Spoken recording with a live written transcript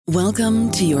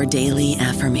Welcome to your daily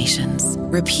affirmations.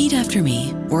 Repeat after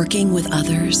me. Working with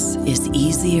others is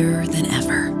easier than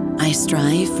ever. I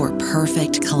strive for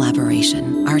perfect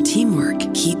collaboration. Our teamwork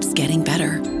keeps getting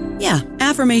better. Yeah,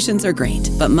 affirmations are great,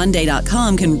 but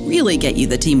Monday.com can really get you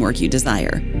the teamwork you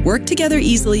desire. Work together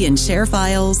easily and share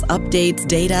files, updates,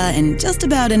 data, and just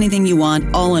about anything you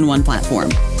want all in one platform.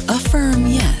 Affirm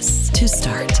yes to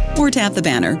start, or tap the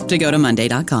banner to go to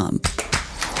Monday.com.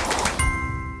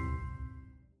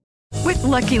 With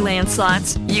Lucky Land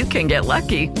Slots, you can get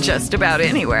lucky just about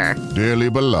anywhere. Dearly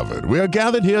beloved, we are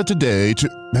gathered here today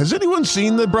to... Has anyone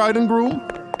seen the bride and groom?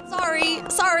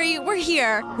 Sorry, we're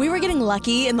here. We were getting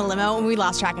lucky in the limo and we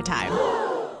lost track of time.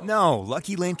 No,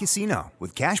 Lucky Land Casino,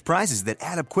 with cash prizes that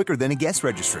add up quicker than a guest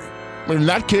registry. In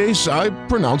that case, I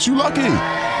pronounce you lucky.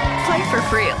 Play for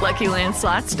free at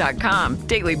LuckyLandSlots.com.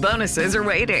 Daily bonuses are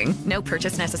waiting. No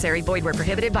purchase necessary. Void where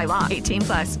prohibited by law.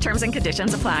 18+. Terms and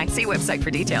conditions apply. See website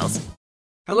for details.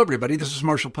 Hello, everybody. This is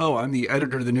Marshall Poe. I'm the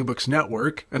editor of the New Books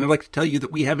Network, and I'd like to tell you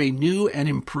that we have a new and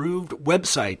improved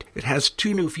website. It has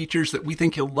 2 new features that we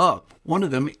think you'll love. One of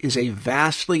them is a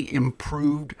vastly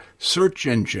improved search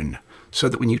engine, so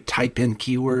that when you type in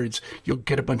keywords, you'll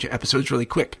get a bunch of episodes really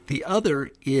quick. The other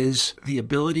is the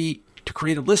ability to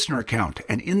create a listener account.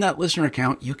 And in that listener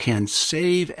account, you can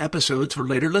save episodes for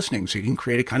later listening. So you can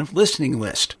create a kind of listening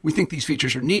list. We think these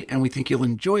features are neat and we think you'll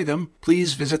enjoy them.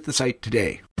 Please visit the site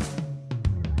today.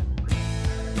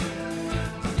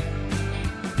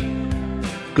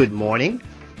 Good morning.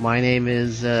 My name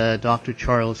is Dr.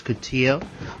 Charles Coutinho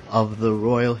of the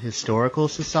Royal Historical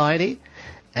Society.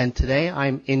 And today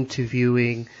I'm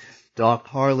interviewing Dr.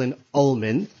 Harlan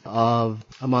Ullman of,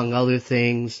 among other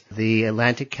things, the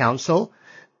Atlantic Council.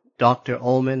 Dr.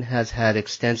 Ullman has had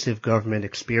extensive government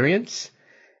experience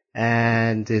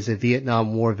and is a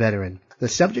Vietnam War veteran. The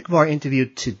subject of our interview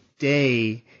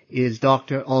today is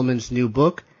Dr. Ullman's new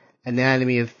book,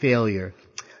 Anatomy of Failure.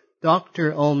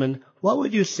 Dr. Ullman, what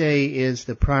would you say is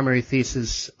the primary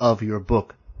thesis of your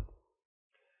book?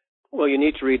 Well, you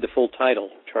need to read the full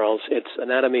title, Charles. It's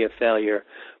Anatomy of Failure,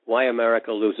 Why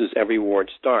America Loses Every War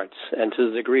It Starts. And to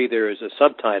the degree there is a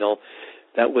subtitle,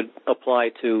 that would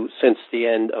apply to since the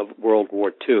end of World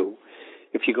War II.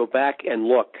 If you go back and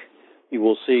look, you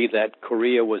will see that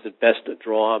Korea was at best a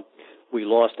draw. We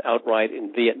lost outright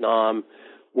in Vietnam.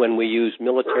 When we used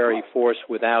military force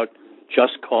without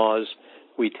just cause,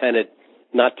 we tended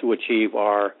not to achieve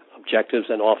our objectives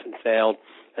and often failed.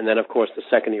 And then, of course, the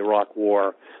Second Iraq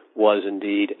War was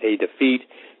indeed a defeat,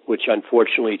 which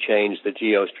unfortunately changed the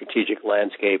geostrategic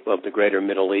landscape of the greater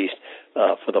Middle East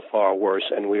for the far worse,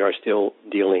 and we are still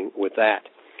dealing with that.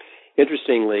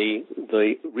 Interestingly,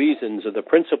 the reasons, or the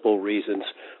principal reasons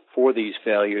for these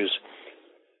failures,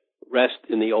 rest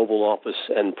in the Oval Office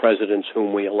and presidents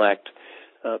whom we elect.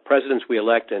 Presidents we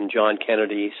elect, and John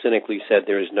Kennedy cynically said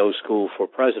there is no school for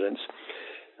presidents,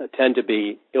 tend to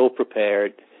be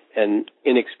ill-prepared and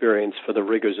inexperienced for the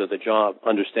rigors of the job,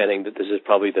 understanding that this is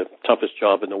probably the toughest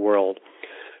job in the world.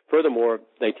 Furthermore,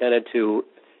 they tended to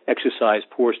exercise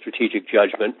poor strategic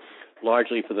judgment,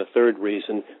 largely for the third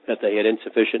reason, that they had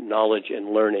insufficient knowledge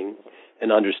and learning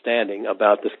and understanding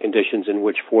about the conditions in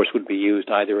which force would be used,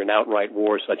 either in outright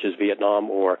wars such as Vietnam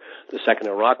or the Second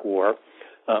Iraq War,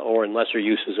 or in lesser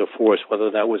uses of force, whether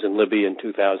that was in Libya in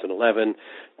 2011,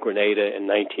 Grenada in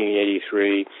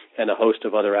 1983, and a host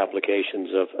of other applications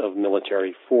of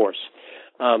military force.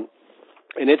 And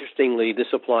interestingly,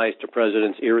 this applies to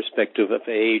presidents irrespective of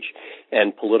age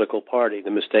and political party.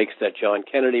 The mistakes that John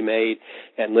Kennedy made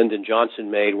and Lyndon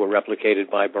Johnson made were replicated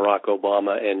by Barack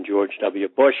Obama and George W.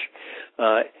 Bush.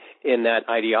 In that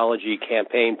ideology,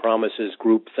 campaign promises,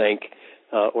 groupthink,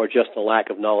 or just a lack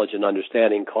of knowledge and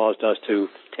understanding caused us to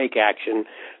take action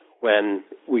when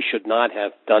we should not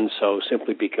have done so,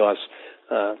 simply because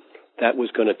that was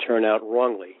going to turn out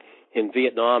wrongly. In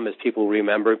Vietnam, as people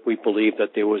remember, we believed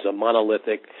that there was a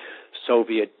monolithic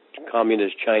Soviet,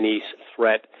 Communist, Chinese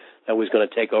threat that was going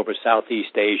to take over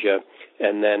Southeast Asia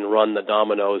and then run the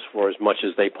dominoes for as much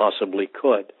as they possibly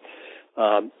could.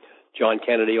 John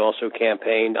Kennedy also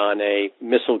campaigned on a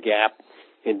missile gap.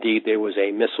 Indeed, there was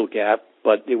a missile gap,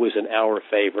 but it was in our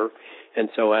favor. And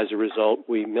so as a result,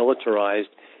 we militarized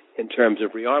in terms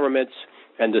of rearmaments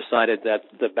and decided that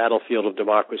the battlefield of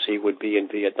democracy would be in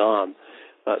Vietnam.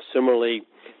 Similarly,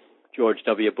 George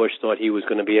W. Bush thought he was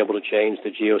going to be able to change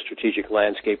the geostrategic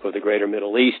landscape of the greater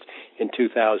Middle East in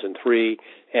 2003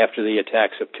 after the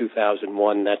attacks of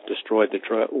 2001 that destroyed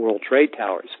the World Trade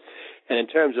Towers. And in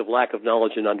terms of lack of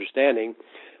knowledge and understanding,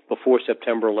 before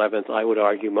September 11th, I would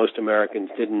argue most Americans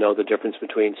didn't know the difference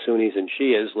between Sunnis and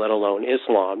Shias, let alone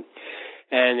Islam.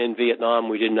 And in Vietnam,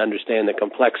 we didn't understand the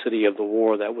complexity of the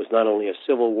war. That was not only a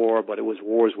civil war, but it was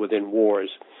wars within wars.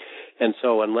 And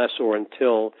so unless or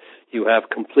until you have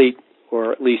complete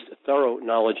or at least thorough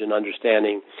knowledge and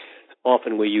understanding,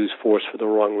 often we use force for the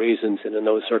wrong reasons, and in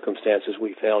those circumstances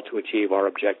we fail to achieve our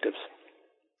objectives.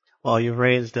 Well, you've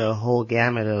raised a whole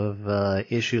gamut of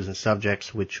issues and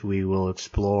subjects which we will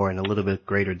explore in a little bit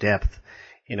greater depth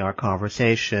in our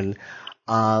conversation.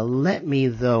 Let me,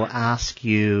 though, ask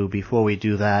you, before we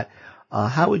do that,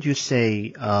 how would you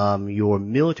say your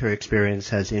military experience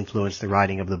has influenced the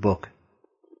writing of the book?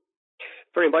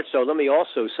 Very much so. Let me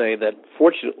also say that,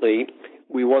 fortunately,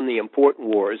 we won the important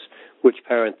wars, which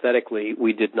parenthetically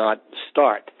we did not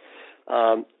start.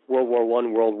 World War I,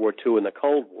 World War II, and the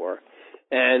Cold War.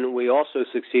 And we also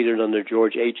succeeded under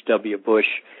George H.W. Bush,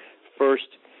 first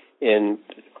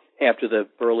after the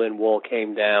Berlin Wall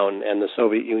came down and the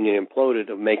Soviet Union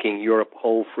imploded, of making Europe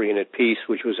whole, free, and at peace,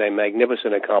 which was a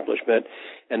magnificent accomplishment.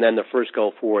 And then the first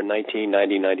Gulf War in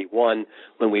 1990-91,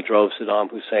 when we drove Saddam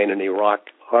Hussein and Iraq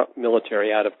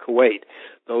military out of Kuwait.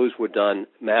 Those were done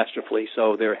masterfully.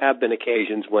 So there have been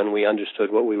occasions when we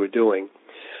understood what we were doing.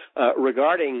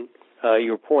 Regarding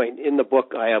your point, in the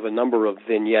book I have a number of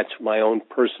vignettes, my own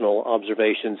personal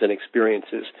observations and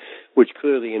experiences, which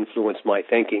clearly influenced my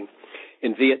thinking.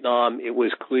 In Vietnam, it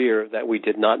was clear that we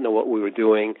did not know what we were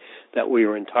doing, that we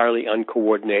were entirely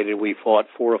uncoordinated. We fought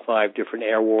 4 or 5 different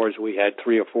air wars. We had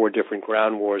 3 or 4 different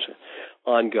ground wars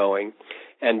ongoing.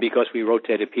 And because we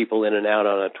rotated people in and out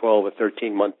on a 12 or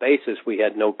 13-month basis, we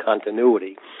had no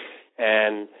continuity.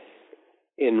 And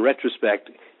in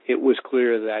retrospect, it was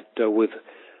clear that with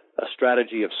a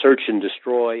strategy of search and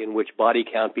destroy in which body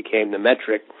count became the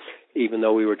metric, even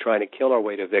though we were trying to kill our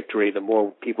way to victory, the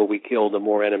more people we killed, the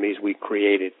more enemies we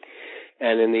created.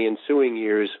 And in the ensuing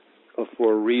years,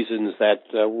 for reasons that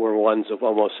were ones of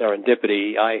almost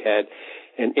serendipity, I had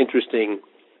an interesting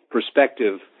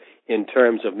perspective in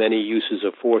terms of many uses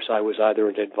of force. I was either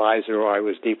an advisor or I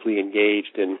was deeply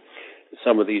engaged in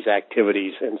some of these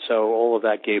activities. And so all of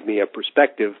that gave me a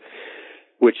perspective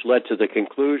which led to the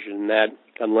conclusion that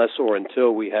unless or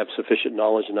until we have sufficient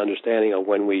knowledge and understanding of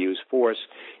when we use force,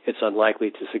 it's unlikely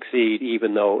to succeed,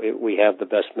 even though we have the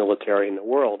best military in the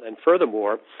world. And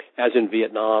furthermore, as in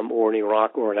Vietnam or in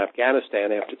Iraq or in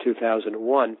Afghanistan after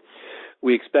 2001,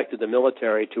 we expected the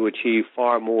military to achieve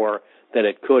far more than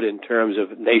it could in terms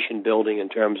of nation building, in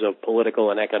terms of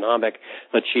political and economic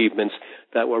achievements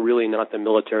that were really not the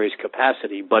military's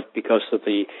capacity, but because of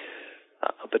the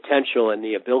potential and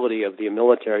the ability of the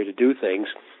military to do things,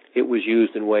 it was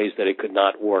used in ways that it could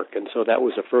not work. And so that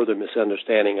was a further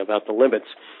misunderstanding about the limits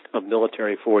of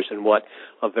military force and what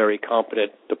a very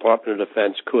competent Department of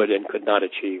Defense could and could not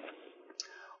achieve.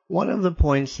 One of the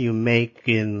points you make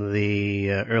in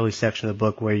the early section of the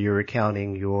book where you're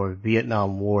recounting your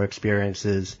Vietnam War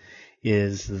experiences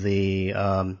is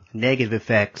the negative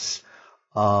effects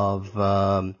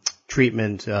of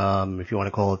treatment, if you want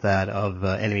to call it that, of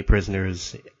enemy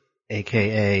prisoners,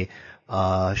 a.k.a.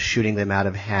 Shooting them out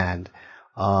of hand.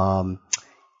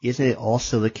 Isn't it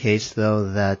also the case,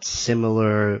 though, that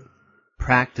similar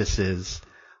practices,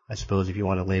 I suppose if you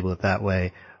want to label it that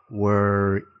way,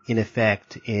 were in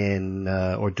effect in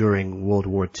or during World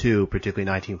War II, particularly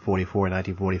 1944 and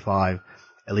 1945,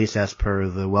 at least as per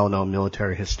the well-known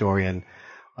military historian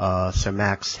Sir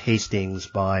Max Hastings,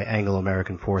 by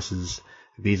Anglo-American forces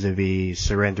vis-a-vis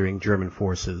surrendering German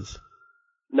forces?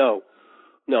 No,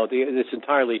 it's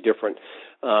entirely different.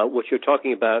 What you're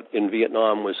talking about in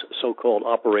Vietnam was so-called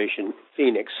Operation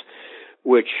Phoenix,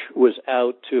 which was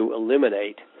out to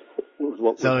eliminate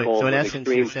what we call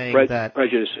extreme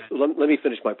prejudice. Let me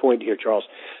finish my point here, Charles.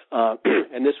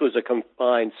 And this was a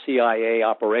combined CIA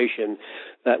operation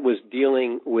that was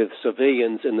dealing with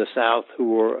civilians in the South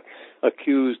who were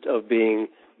accused of being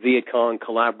Viet Cong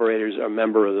collaborators or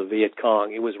member of the Viet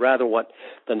Cong. It was rather what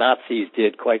the Nazis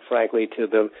did, quite frankly, to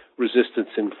the resistance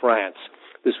in France.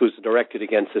 This was directed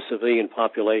against the civilian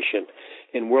population.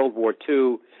 In World War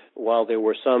II, while there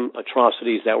were some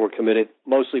atrocities that were committed,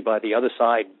 mostly by the other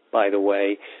side, by the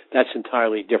way, that's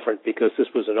entirely different because this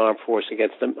was an armed force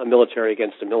against a military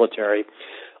against a military.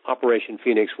 Operation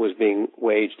Phoenix was being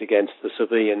waged against the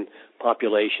civilian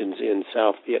populations in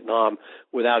South Vietnam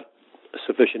without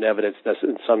sufficient evidence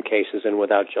in some cases and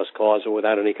without just cause or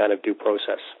without any kind of due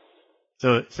process.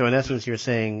 So in essence, you're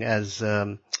saying as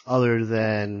other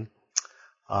than,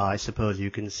 I suppose you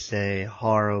can say,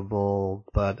 horrible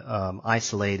but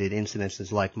isolated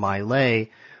incidences like My Lai,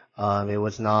 it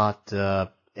was not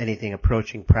anything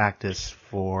approaching practice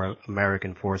for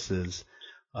American forces.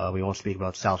 We won't speak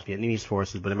about South Vietnamese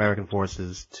forces, but American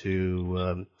forces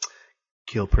to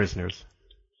kill prisoners.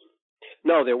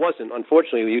 No, there wasn't.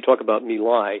 Unfortunately, when you talk about My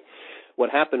Lai, what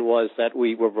happened was that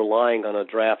we were relying on a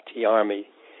draftee army,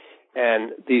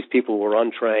 and these people were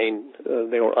untrained,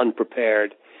 they were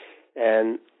unprepared,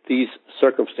 and these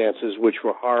circumstances, which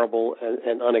were horrible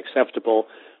and unacceptable,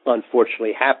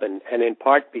 unfortunately happened, and in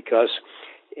part because,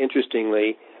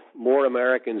 interestingly, more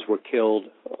Americans were killed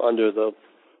under the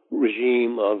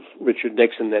regime of Richard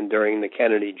Nixon than during the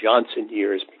Kennedy-Johnson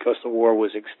years because the war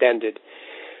was extended.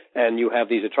 And you have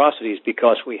these atrocities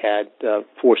because we had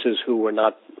forces who were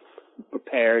not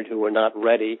prepared, who were not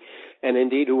ready, and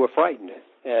indeed who were frightened.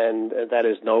 And that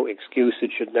is no excuse.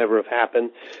 It should never have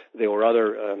happened. There were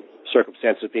other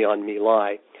circumstances beyond My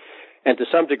Lai. And to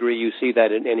some degree, you see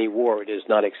that in any war. It is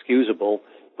not excusable,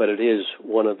 but it is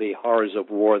one of the horrors of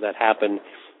war that happen,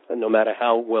 no matter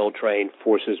how well-trained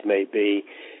forces may be.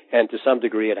 And to some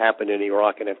degree, it happened in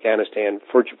Iraq and Afghanistan,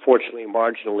 fortunately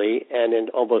marginally, and in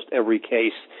almost every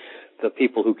case, the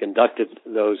people who conducted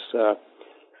those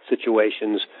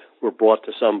situations were brought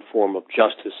to some form of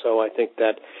justice. So I think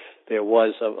that there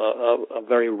was a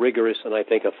very rigorous and I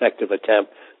think effective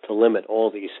attempt to limit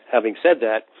all these. Having said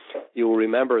that, you will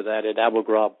remember that at Abu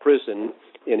Ghraib prison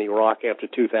in Iraq after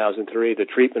 2003, the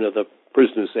treatment of the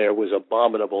prisoners there was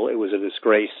abominable. It was a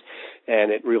disgrace,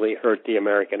 and it really hurt the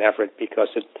American effort because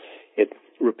it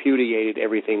repudiated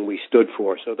everything we stood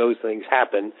for. So those things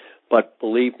happen, but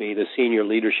believe me, the senior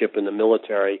leadership in the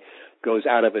military goes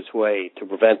out of its way to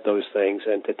prevent those things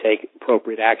and to take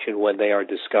appropriate action when they are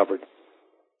discovered.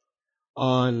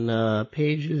 On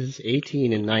pages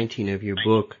 18 and 19 of your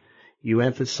book, you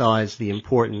emphasize the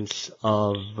importance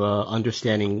of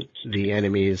understanding the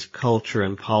enemy's culture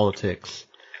and politics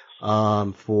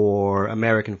for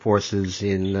American forces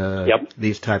in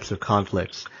these types of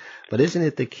conflicts. But isn't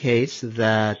it the case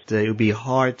that it would be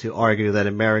hard to argue that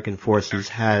American forces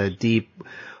had a deep,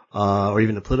 or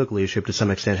even the political leadership to some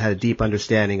extent, had a deep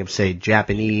understanding of, say,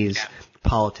 Japanese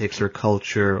politics or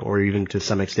culture, or even to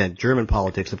some extent German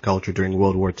politics of culture during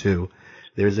World War II?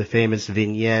 There's a famous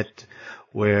vignette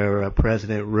where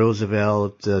President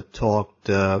Roosevelt talked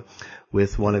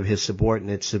with one of his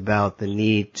subordinates about the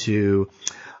need to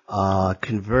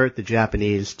convert the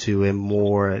Japanese to a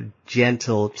more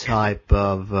gentle type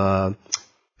of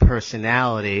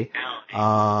personality,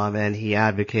 and he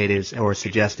advocated or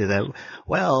suggested that,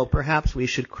 well, perhaps we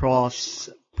should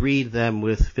cross-breed them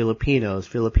with Filipinos.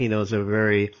 Filipinos are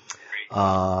very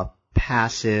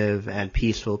passive and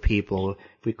peaceful people.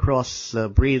 If we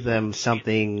cross-breed them,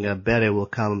 something better will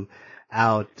come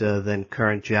out than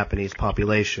current Japanese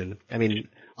population. I mean,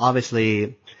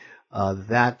 obviously,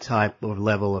 that type of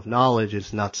level of knowledge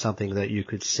is not something that you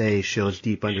could say shows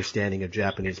deep understanding of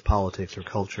Japanese politics or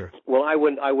culture. Well, I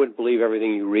wouldn't believe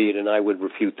everything you read, and I would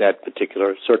refute that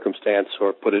particular circumstance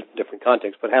or put it in different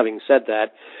context. But having said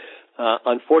that,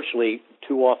 unfortunately,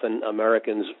 too often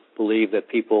Americans believe that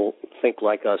people think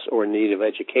like us or in need of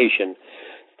education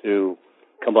to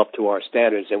come up to our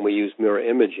standards, and we use mirror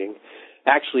imaging.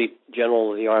 Actually,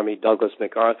 General of the Army Douglas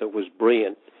MacArthur was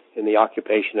brilliant in the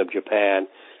occupation of Japan,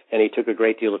 and he took a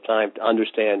great deal of time to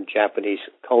understand Japanese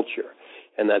culture.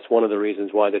 And that's one of the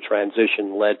reasons why the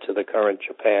transition led to the current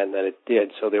Japan that it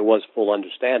did. So there was full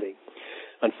understanding.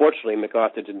 Unfortunately,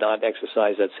 MacArthur did not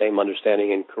exercise that same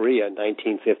understanding in Korea in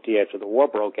 1950 after the war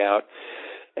broke out.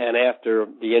 And after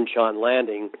the Incheon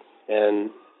landing and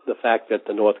the fact that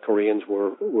the North Koreans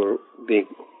were being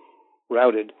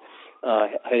routed,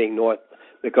 heading north,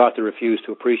 MacArthur refused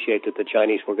to appreciate that the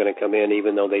Chinese were going to come in,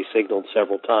 even though they signaled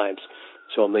several times.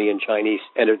 So a million Chinese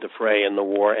entered the fray, and the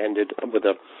war ended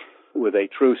with a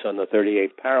truce on the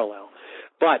 38th parallel.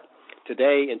 But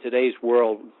today, in today's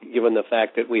world, given the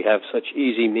fact that we have such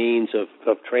easy means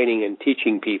of training and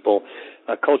teaching people,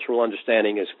 cultural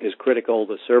understanding is critical.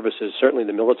 The services, certainly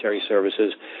the military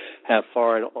services, have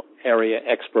foreign area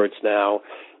experts now,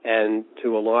 and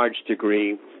to a large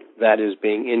degree, that is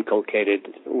being inculcated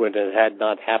when it had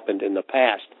not happened in the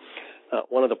past.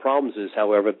 One of the problems is,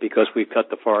 however, because we've cut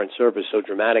the foreign service so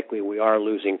dramatically, we are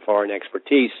losing foreign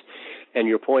expertise. And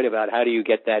your point about how do you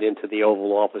get that into the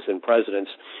Oval Office and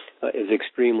presidents is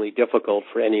extremely difficult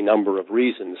for any number of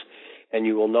reasons. And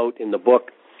you will note in the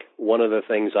book, one of the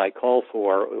things I call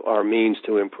for are means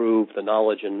to improve the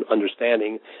knowledge and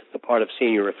understanding the part of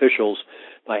senior officials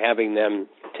by having them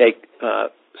take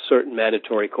certain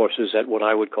mandatory courses at what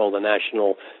I would call the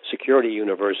National Security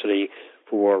University,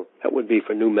 that would be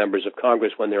for new members of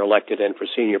Congress when they're elected and for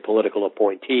senior political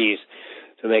appointees,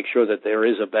 to make sure that there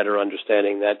is a better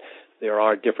understanding that there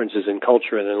are differences in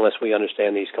culture, and unless we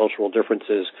understand these cultural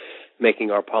differences,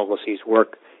 making our policies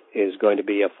work is going to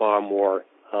be a far more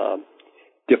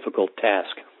difficult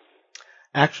task.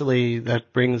 Actually,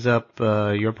 that brings up,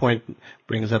 your point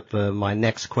brings up my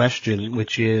next question,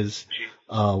 which is,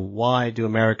 why do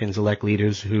Americans elect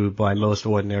leaders who, by most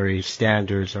ordinary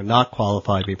standards, are not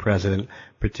qualified to be president,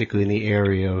 particularly in the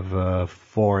area of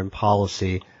foreign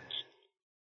policy?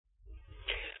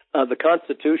 The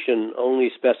Constitution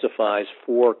only specifies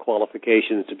 4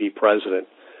 qualifications to be president.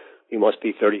 You must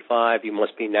be 35, you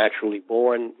must be naturally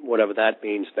born, whatever that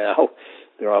means now.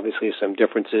 There are obviously some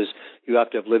differences. You have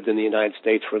to have lived in the United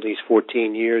States for at least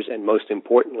 14 years, and most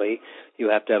importantly, you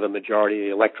have to have a majority of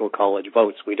the Electoral College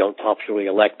votes. We don't optionally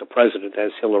elect a president,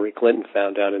 as Hillary Clinton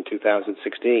found out in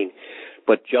 2016.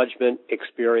 But judgment,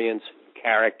 experience,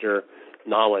 character,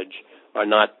 knowledge are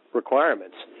not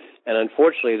requirements. And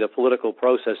unfortunately, the political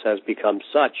process has become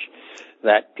such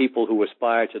that people who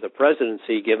aspire to the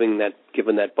presidency, given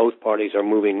that both parties are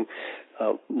moving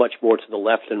much more to the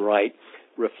left and right,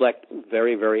 reflect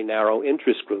very, very narrow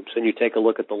interest groups. And you take a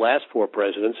look at the last 4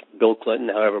 presidents, Bill Clinton,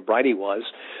 however bright he was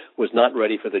not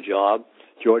ready for the job.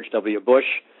 George W. Bush,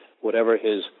 whatever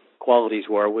his qualities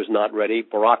were, was not ready.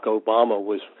 Barack Obama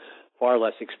was far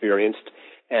less experienced.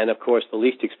 And, of course, the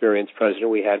least experienced president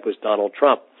we had was Donald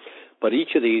Trump. But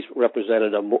each of these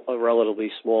represented a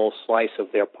relatively small slice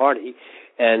of their party.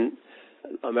 And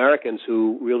Americans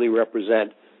who really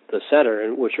represent the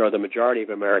center, which are the majority of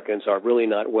Americans, are really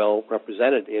not well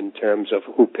represented in terms of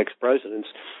who picks presidents.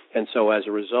 And so as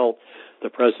a result, the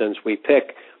presidents we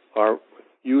pick are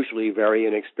usually very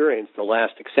inexperienced. The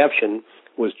last exception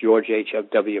was George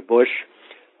H.W. Bush.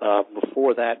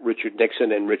 Before that, Richard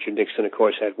Nixon, and Richard Nixon, of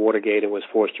course, had Watergate and was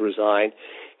forced to resign.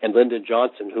 And Lyndon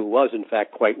Johnson, who was, in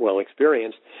fact, quite well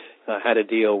experienced, had to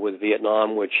deal with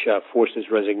Vietnam, which forced his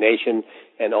resignation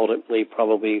and ultimately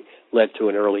probably led to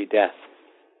an early death.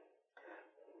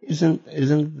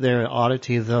 Isn't there an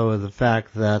oddity, though, of the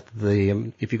fact that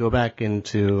if you go back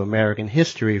into American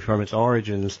history from its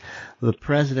origins, the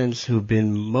presidents who've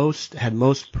had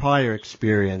most prior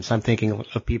experience, I'm thinking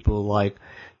of people like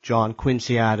John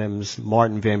Quincy Adams,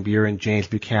 Martin Van Buren, James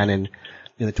Buchanan,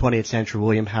 in the 20th century,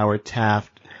 William Howard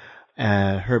Taft,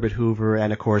 Herbert Hoover,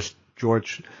 and of course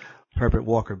George Herbert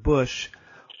Walker Bush,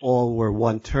 all were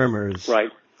one-termers. Right.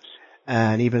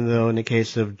 And even though in the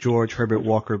case of George Herbert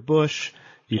Walker Bush,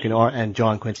 and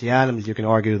John Quincy Adams, you can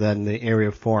argue that in the area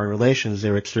of foreign relations they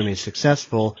were extremely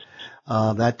successful,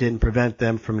 that didn't prevent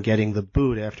them from getting the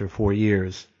boot after 4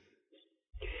 years.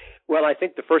 Well, I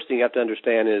think the first thing you have to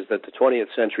understand is that the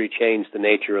 20th century changed the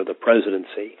nature of the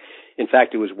presidency. In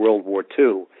fact, it was World War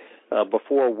II.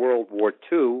 Before World War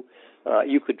II,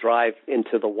 you could drive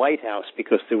into the White House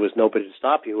because there was nobody to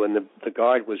stop you, and the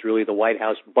guard was really the White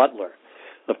House butler.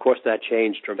 Of course, that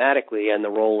changed dramatically, and the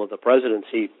role of the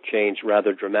presidency changed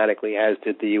rather dramatically, as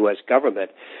did the U.S.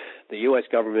 government. The U.S.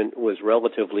 government was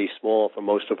relatively small for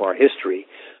most of our history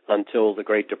until the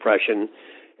Great Depression,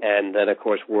 and then, of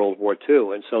course, World War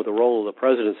II. And so the role of the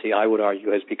presidency, I would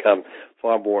argue, has become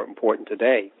far more important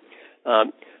today.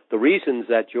 The reasons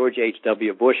that George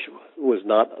H.W. Bush was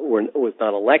not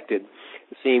elected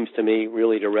seems to me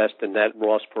really to rest in that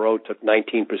Ross Perot took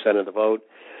 19% of the vote.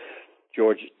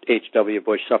 George H.W.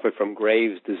 Bush suffered from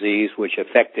Graves' disease, which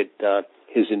affected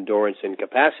his endurance and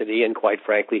capacity, and quite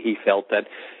frankly, he felt that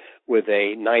with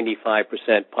a 95%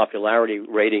 popularity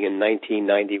rating in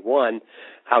 1991,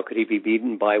 how could he be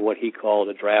beaten by what he called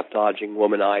a draft-dodging,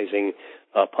 womanizing,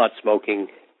 pot-smoking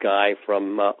guy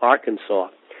from Arkansas?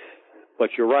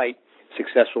 But you're right,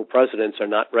 successful presidents are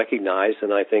not recognized,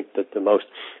 and I think that the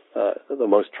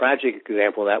most tragic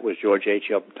example of that was George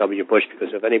H.W. Bush,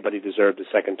 because if anybody deserved a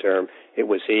second term, it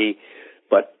was he.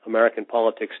 But American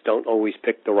politics don't always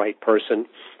pick the right person,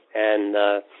 and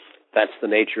that's the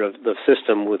nature of the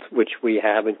system with which we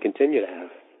have and continue to have.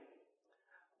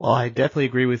 Well, I definitely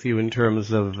agree with you in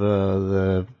terms of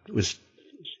it was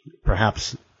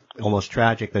perhaps almost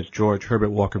tragic that George Herbert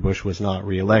Walker Bush was not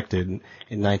reelected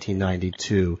in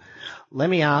 1992. Let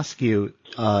me ask you,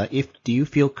 do you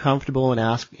feel comfortable in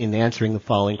answering the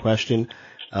following question,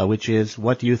 which is,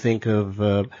 what do you think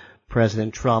of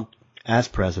President Trump as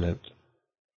president?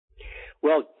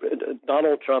 Well,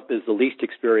 Donald Trump is the least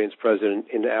experienced president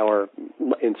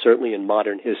certainly in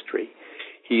modern history.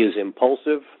 He is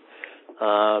impulsive.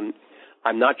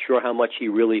 I'm not sure how much he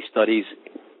really studies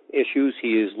issues.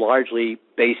 He is largely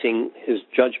basing his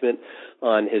judgment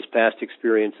on his past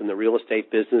experience in the real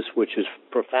estate business, which is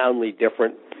profoundly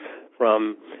different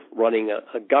from running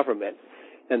a government.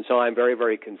 And so I'm very,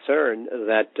 very concerned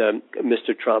that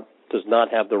Mr. Trump does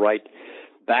not have the right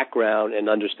background and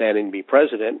understanding to be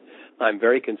president. I'm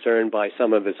very concerned by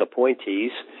some of his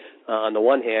appointees. On the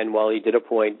one hand, while he did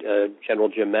appoint General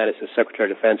Jim Mattis as Secretary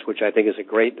of Defense, which I think is a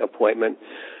great appointment,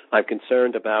 I'm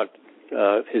concerned about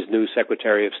his new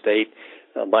Secretary of State,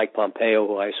 Mike Pompeo,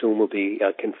 who I assume will be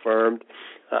confirmed.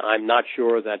 I'm not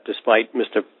sure that despite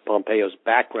Mr. Pompeo's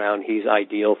background, he's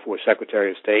ideal for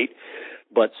Secretary of State,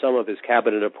 but some of his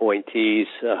cabinet appointees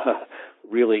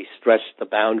really stretched the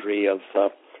boundary of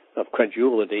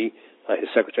credulity. His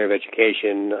Secretary of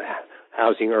Education,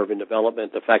 Housing, Urban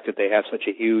Development, the fact that they have such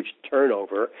a huge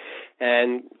turnover,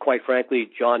 and quite frankly,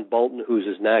 John Bolton, who's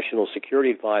his national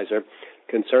security advisor,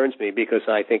 concerns me because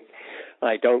I think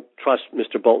I don't trust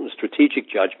Mr. Bolton's strategic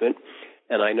judgment.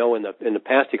 And I know in the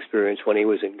past experience when he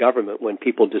was in government, when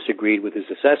people disagreed with his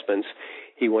assessments,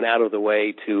 he went out of the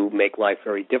way to make life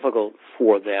very difficult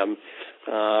for them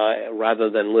rather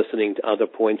than listening to other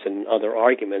points and other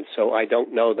arguments. So I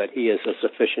don't know that he is a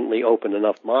sufficiently open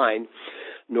enough mind,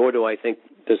 nor do I think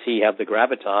does he have the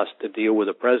gravitas to deal with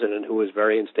a president who is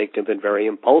very instinctive and very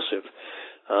impulsive.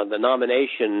 The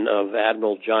nomination of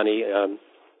Admiral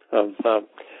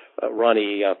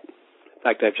Ronnie, in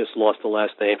fact, I've just lost the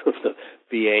last name of the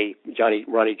VA,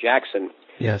 Ronnie Jackson.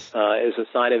 Yes. Is a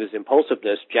sign of his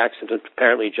impulsiveness. Jackson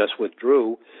apparently just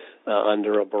withdrew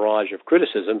under a barrage of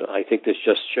criticism. I think this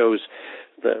just shows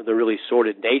the really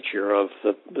sordid nature of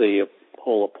the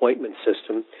whole appointment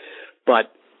system.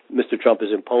 But Mr. Trump is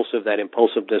impulsive. That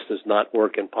impulsiveness does not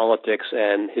work in politics,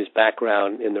 and his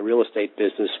background in the real estate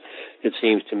business, it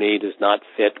seems to me, does not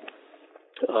fit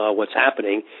what's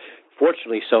happening.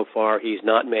 Fortunately, so far, he's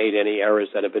not made any errors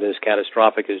that have been as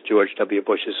catastrophic as George W.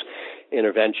 Bush's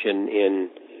intervention in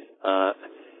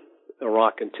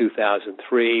Iraq in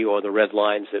 2003 or the red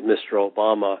lines that Mr.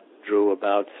 Obama drew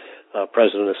about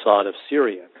President Assad of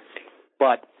Syria.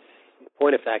 But the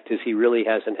point of fact is he really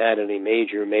hasn't had any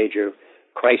major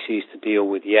crises to deal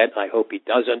with yet. I hope he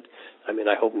doesn't. I mean,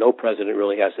 I hope no president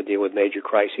really has to deal with major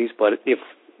crises. But if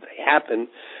they happen,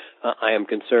 I am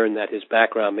concerned that his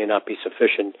background may not be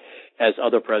sufficient, as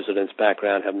other presidents'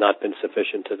 background have not been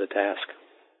sufficient to the task.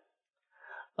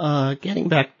 Getting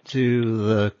back to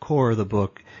the core of the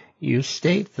book, you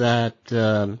state that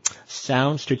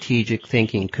sound strategic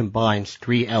thinking combines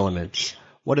three elements.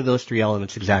 What are those three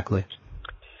elements exactly?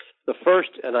 The first,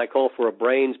 and I call for a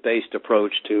brains-based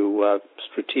approach to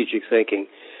strategic thinking,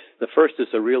 the first is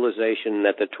the realization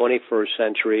that the 21st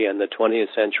century and the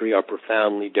 20th century are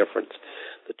profoundly different.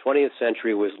 The 20th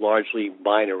century was largely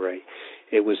binary.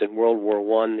 It was in World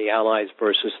War I, the Allies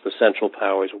versus the Central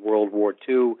Powers. World War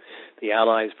II, the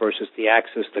Allies versus the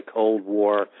Axis, the Cold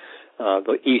War,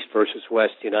 the East versus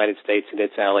West, the United States and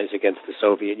its allies against the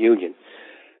Soviet Union.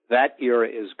 That era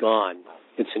is gone.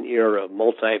 It's an era of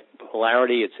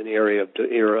multipolarity. It's an era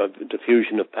of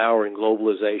diffusion of power and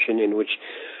globalization in which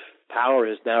power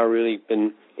has now really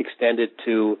been extended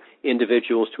to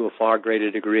individuals to a far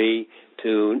greater degree,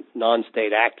 to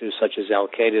non-state actors such as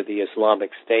Al-Qaeda, the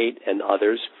Islamic State, and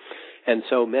others. And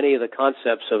so many of the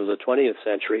concepts of the 20th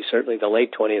century, certainly the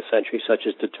late 20th century, such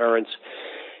as deterrence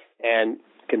and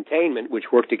containment, which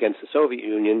worked against the Soviet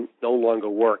Union, no longer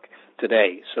work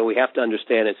today. So we have to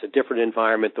understand it's a different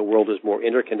environment. The world is more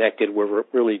interconnected. We're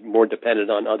really more dependent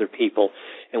on other people.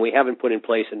 And we haven't put in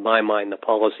place, in my mind, the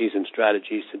policies and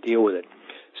strategies to deal with it.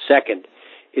 Second,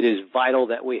 it is vital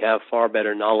that we have far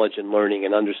better knowledge and learning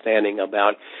and understanding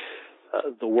about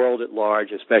the world at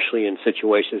large, especially in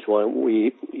situations when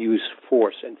we use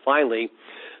force. And finally,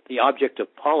 the object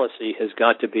of policy has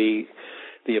got to be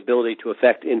the ability to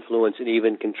affect, influence, and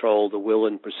even control the will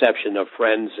and perception of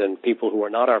friends and people who are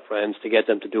not our friends, to get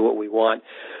them to do what we want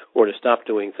or to stop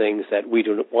doing things that we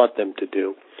don't want them to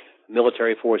do.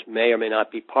 Military force may or may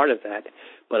not be part of that,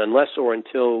 but unless or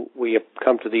until we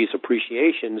come to these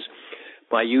appreciations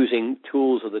by using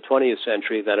tools of the 20th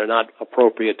century that are not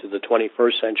appropriate to the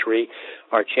 21st century,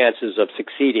 our chances of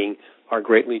succeeding are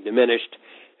greatly diminished.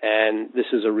 And this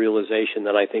is a realization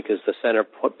that I think is the center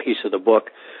piece of the book.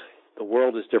 The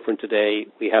world is different today.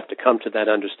 We have to come to that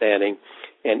understanding.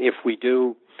 And if we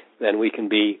do, then we can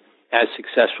be as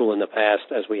successful in the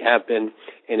past as we have been.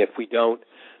 And if we don't,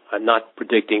 I'm not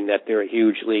predicting that there are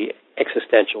hugely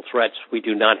existential threats. We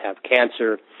do not have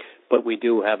cancer, but we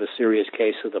do have a serious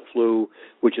case of the flu,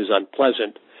 which is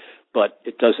unpleasant. But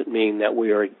it doesn't mean that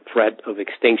we are a threat of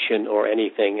extinction or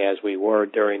anything as we were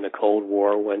during the Cold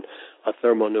War, when a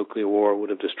thermonuclear war would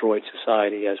have destroyed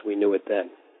society as we knew it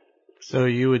then. So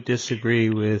you would disagree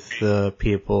with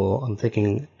people, I'm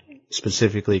thinking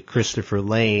specifically Christopher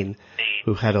Lane,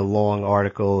 who had a long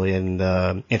article in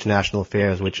International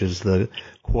Affairs, which is the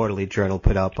quarterly journal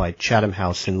put out by Chatham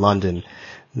House in London,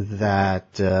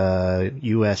 that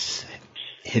U.S.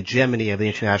 hegemony of the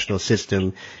international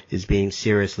system is being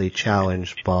seriously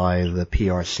challenged by the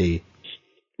PRC.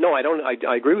 No, I don't.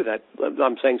 I agree with that.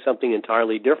 I'm saying something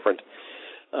entirely different.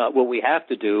 what we have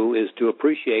to do is to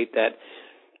appreciate that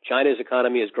China's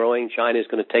economy is growing. China is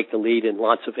going to take the lead in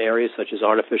lots of areas, such as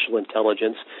artificial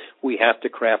intelligence. We have to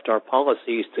craft our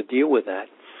policies to deal with that.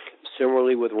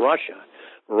 Similarly with Russia.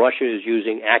 Russia is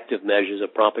using active measures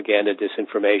of propaganda,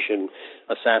 disinformation,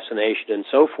 assassination, and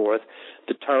so forth.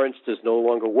 Deterrence does no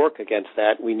longer work against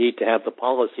that. We need to have the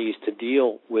policies to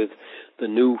deal with the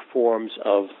new forms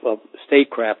of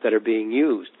statecraft that are being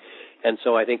used. And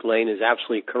so I think Lane is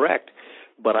absolutely correct.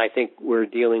 But I think we're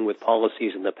dealing with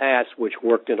policies in the past which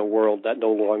worked in a world that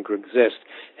no longer exists,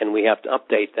 and we have to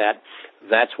update that.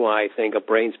 That's why I think a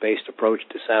brains-based approach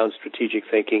to sound strategic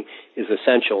thinking is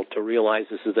essential to realize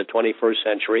this is the 21st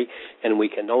century, and we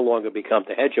can no longer become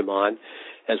the hegemon.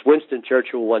 As Winston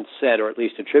Churchill once said, or at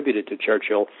least attributed to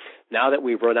Churchill, now that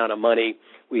we've run out of money,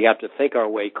 we have to think our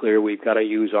way clear. We've got to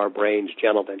use our brains,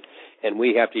 gentlemen. And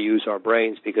we have to use our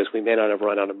brains because we may not have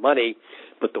run out of money,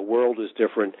 but the world is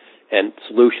different, and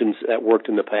solutions that worked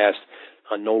in the past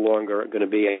are no longer going to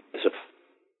be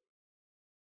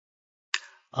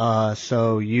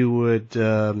So you would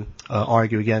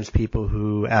argue against people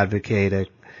who advocate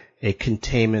a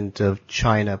containment of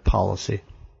China policy?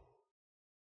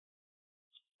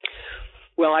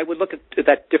 Well, I would look at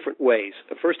that different ways.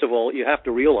 First of all, you have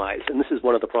to realize, and this is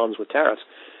one of the problems with tariffs,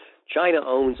 China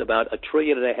owns about $1.5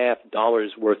 trillion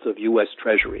worth of U.S.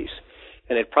 treasuries,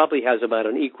 and it probably has about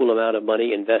an equal amount of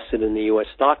money invested in the U.S.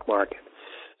 stock market.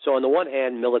 So on the one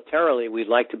hand, militarily, we'd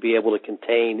like to be able to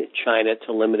contain China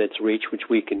to limit its reach, which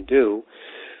we can do.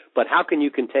 But how can you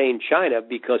contain China?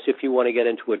 Because if you want to get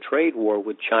into a trade war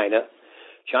with China,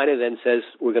 China then says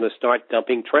we're going to start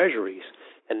dumping treasuries.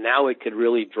 And now it could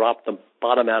really drop the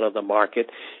bottom out of the market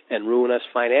and ruin us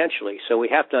financially. So we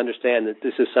have to understand that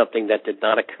this is something that did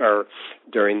not occur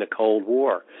during the Cold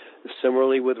War.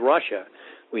 Similarly with Russia,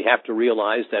 we have to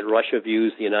realize that Russia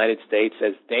views the United States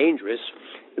as dangerous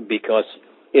because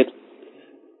it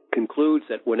concludes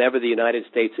that whenever the United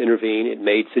States intervened, it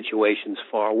made situations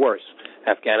far worse,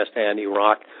 Afghanistan,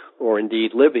 Iraq, or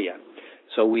indeed Libya.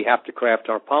 So we have to craft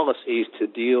our policies to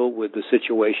deal with the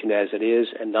situation as it is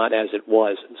and not as it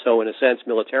was. And so in a sense,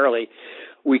 militarily,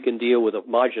 we can deal with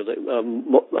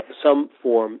some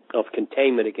form of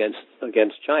containment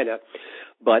against China.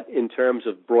 But in terms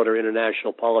of broader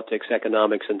international politics,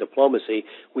 economics, and diplomacy,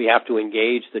 we have to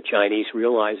engage the Chinese,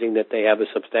 realizing that they have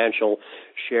a substantial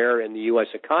share in the U.S.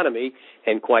 economy.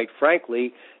 And quite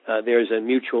frankly, there's a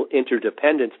mutual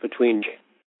interdependence between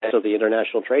of the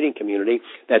international trading community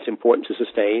that's important to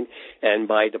sustain. And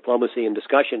by diplomacy and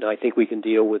discussion, I think we can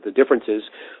deal with the differences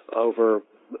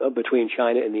between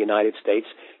China and the United States,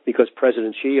 because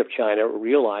President Xi of China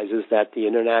realizes that the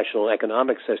international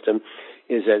economic system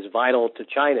is as vital to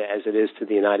China as it is to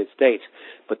the United States.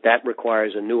 But that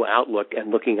requires a new outlook and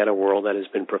looking at a world that has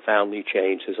been profoundly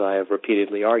changed, as I have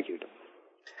repeatedly argued.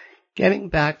 Getting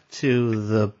back to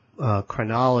the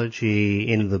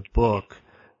chronology in the book,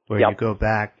 where you go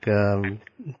back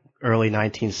early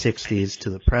 1960s to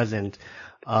the present,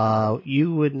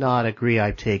 you would not agree,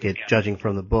 I take it, judging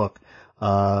from the book,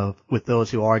 with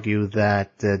those who argue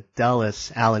that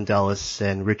Alan Dulles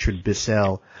and Richard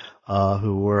Bissell,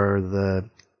 who were the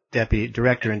deputy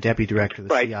director and deputy director of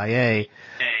the CIA,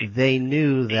 they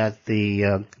knew that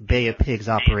the Bay of Pigs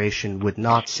operation would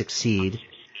not succeed,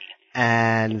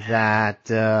 and that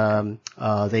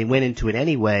they went into it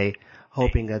anyway,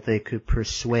 hoping that they could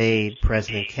persuade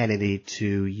President Kennedy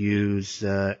to use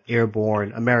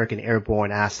American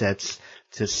airborne assets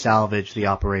to salvage the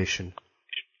operation.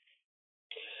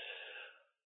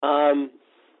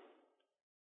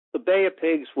 The Bay of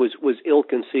Pigs was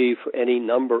ill-conceived for any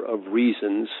number of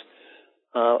reasons.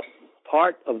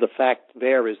 Part of the fact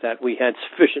there is that we had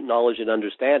sufficient knowledge and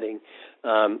understanding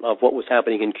of what was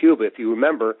happening in Cuba. If you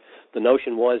remember, the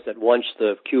notion was that once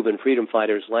the Cuban freedom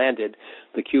fighters landed,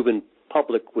 the Cuban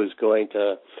public was going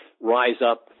to rise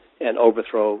up and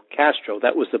overthrow Castro.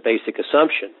 That was the basic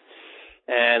assumption.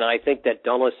 And I think that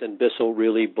Dulles and Bissell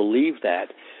really believed that.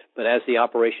 But as the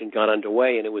operation got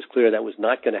underway and it was clear that was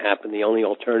not going to happen, the only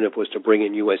alternative was to bring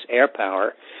in U.S. air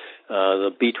power.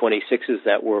 The B-26s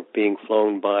that were being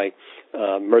flown by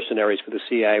mercenaries for the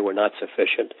CIA were not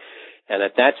sufficient. And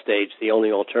at that stage, the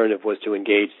only alternative was to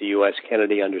engage the U.S.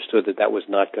 Kennedy understood that that was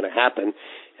not going to happen,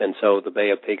 and so the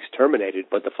Bay of Pigs terminated.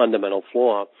 But the fundamental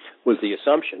flaw was the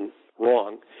assumption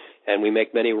wrong, and we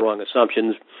make many wrong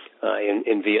assumptions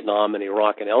in Vietnam and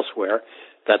Iraq and elsewhere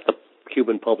that the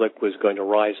Cuban public was going to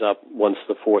rise up once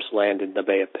the force landed in the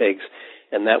Bay of Pigs,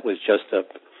 and that was just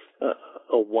a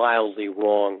wildly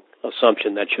wrong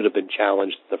assumption that should have been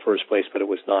challenged in the first place, but it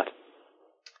was not.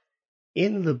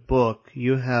 In the book,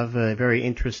 you have a very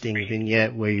interesting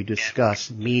vignette where you discuss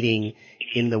meeting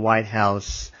in the White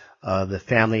House, the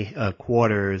family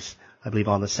quarters, I believe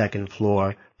on the second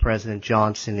floor, President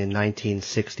Johnson in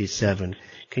 1967.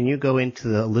 Can you go into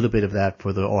a little bit of that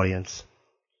for the audience?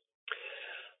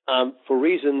 For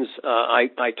reasons,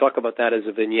 I talk about that as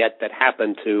a vignette that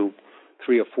happened to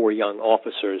 3 or 4 young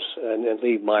officers and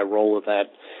leave my role of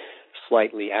that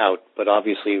slightly out, but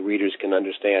obviously readers can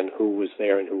understand who was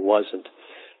there and who wasn't.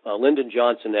 Lyndon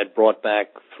Johnson had brought back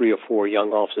 3 or 4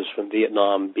 young officers from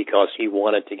Vietnam because he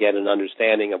wanted to get an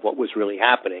understanding of what was really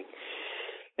happening.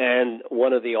 And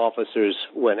one of the officers,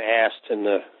 when asked in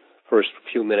the first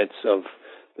few minutes of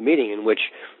the meeting, in which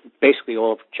basically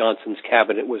all of Johnson's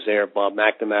cabinet was there, Bob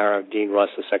McNamara, Dean Russ,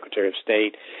 the Secretary of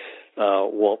State,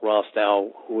 Walt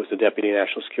Rostow, who was the Deputy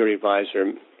National Security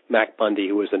Advisor, Mac Bundy,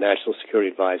 who was the National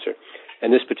Security Advisor.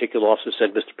 And this particular officer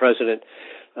said, Mr. President,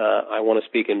 I want to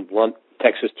speak in blunt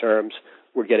Texas terms,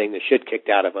 we're getting the shit kicked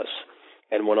out of us.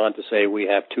 And went on to say, we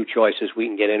have 2 choices, we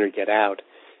can get in or get out.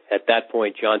 At that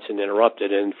point, Johnson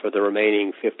interrupted, and for the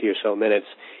remaining 50 or so minutes,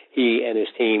 he and his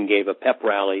team gave a pep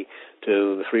rally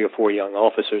to the 3 or 4 young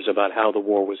officers about how the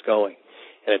war was going.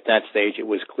 And at that stage, it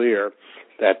was clear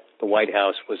that the White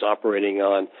House was operating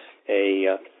on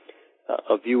a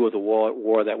view of the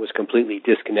war that was completely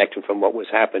disconnected from what was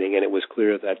happening, and it was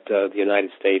clear that the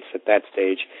United States at that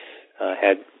stage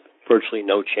had virtually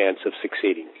no chance of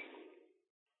succeeding.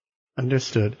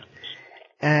 Understood.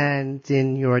 And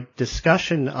in your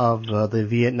discussion of the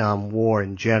Vietnam War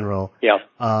in general,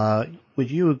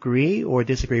 would you agree or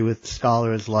disagree with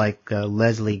scholars like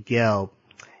Leslie Gelb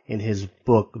in his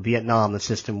book, Vietnam, the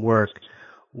System Work,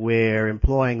 where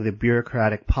employing the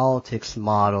bureaucratic politics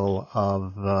model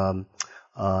of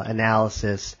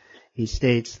analysis, he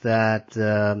states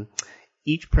that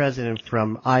each president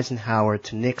from Eisenhower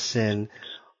to Nixon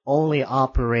only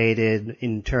operated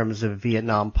in terms of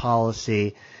Vietnam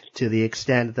policy to the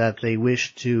extent that they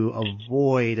wished to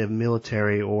avoid a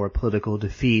military or political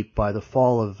defeat by the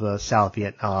fall of South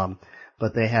Vietnam,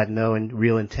 but they had no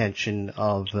real intention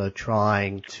of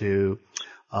trying to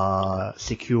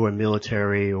secure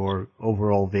military or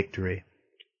overall victory.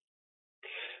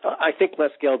 I think Les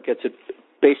Gelb gets it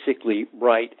basically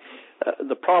right.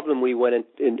 The problem we went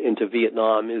into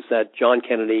Vietnam is that John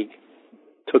Kennedy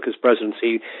took his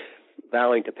presidency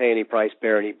vowing to pay any price,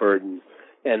 bear any burden,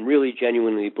 and really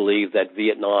genuinely believed that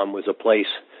Vietnam was a place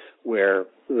where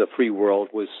the free world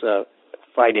was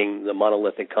fighting the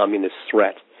monolithic communist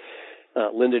threat.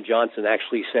 Lyndon Johnson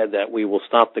actually said that we will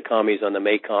stop the commies on the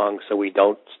Mekong so we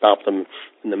don't stop them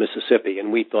in the Mississippi.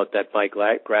 And we thought that by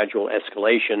gradual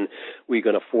escalation, we're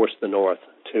going to force the North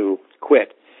to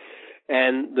quit.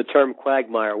 And the term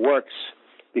quagmire works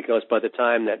because by the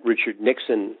time that Richard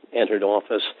Nixon entered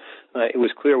office, it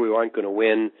was clear we weren't going to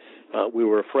win. We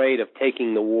were afraid of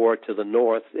taking the war to the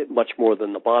North, much more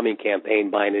than the bombing campaign,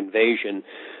 by an invasion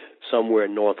somewhere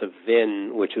north of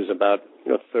Vinh, which is about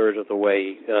a third of the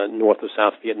way north of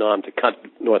South Vietnam, to cut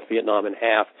North Vietnam in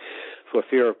half for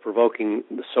fear of provoking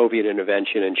the Soviet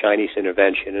intervention and Chinese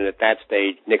intervention. And at that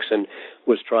stage, Nixon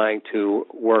was trying to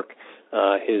work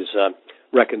his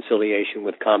reconciliation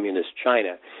with communist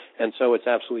China. And so it's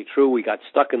absolutely true. We got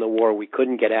stuck in the war. We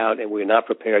couldn't get out, and we were not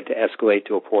prepared to escalate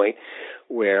to a point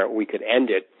where we could end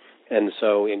it. And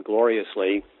so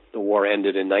ingloriously, the war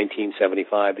ended in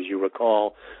 1975, as you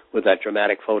recall, with that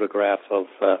dramatic photograph of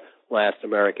last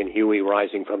American Huey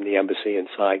rising from the embassy in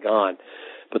Saigon.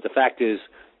 But the fact is,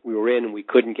 we were in, we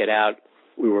couldn't get out,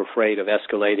 we were afraid of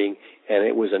escalating, and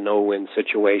it was a no-win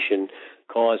situation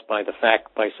caused by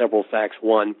several facts.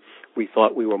 One, we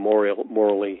thought we were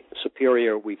morally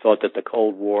superior. We thought that the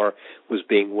Cold War was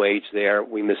being waged there.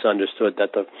 We misunderstood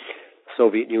that the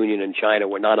Soviet Union and China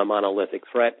were not a monolithic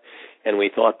threat, and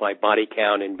we thought by body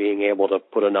count and being able to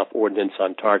put enough ordnance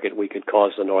on target, we could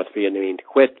cause the North Vietnamese to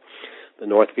quit. The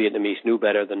North Vietnamese knew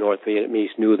better. The North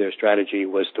Vietnamese knew their strategy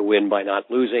was to win by not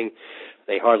losing.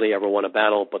 They hardly ever won a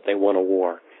battle, but they won a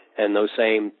war. And those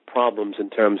same problems in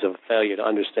terms of failure to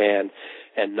understand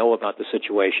and know about the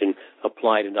situation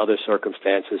applied in other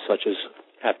circumstances such as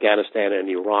Afghanistan and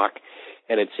Iraq.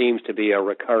 And it seems to be a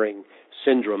recurring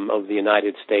syndrome of the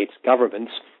United States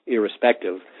governments,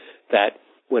 irrespective, that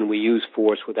when we use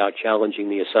force without challenging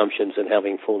the assumptions and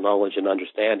having full knowledge and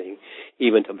understanding,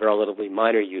 even to relatively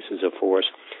minor uses of force,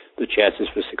 the chances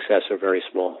for success are very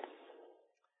small.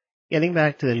 Getting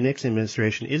back to the Nixon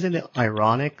administration, isn't it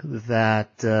ironic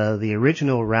that the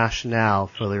original rationale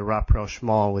for the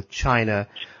rapprochement with China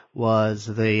was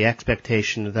the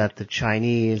expectation that the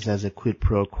Chinese, as a quid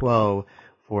pro quo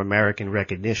for American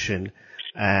recognition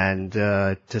and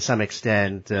to some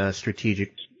extent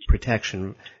strategic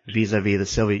protection vis-a-vis the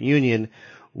Soviet Union,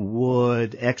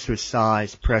 would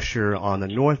exercise pressure on the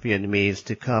North Vietnamese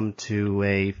to come to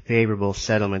a favorable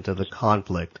settlement of the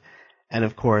conflict. And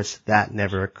of course, that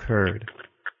never occurred.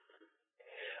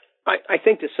 I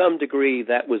think to some degree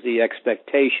that was the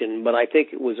expectation, but I think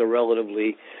it was a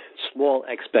relatively small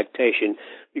expectation.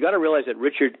 You got to realize that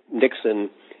Richard Nixon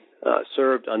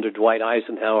served under Dwight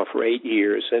Eisenhower for 8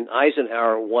 years, and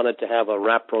Eisenhower wanted to have a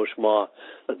rapprochement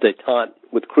détente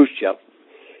with Khrushchev.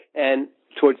 And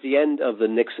towards the end of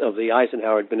the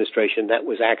Eisenhower administration, that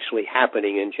was actually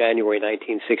happening. In January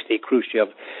 1960, Khrushchev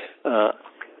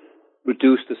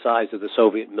reduced the size of the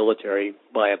Soviet military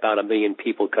by about 1 million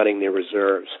people, cutting their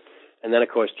reserves. And then, of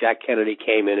course, Jack Kennedy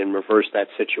came in and reversed that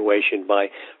situation by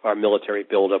our military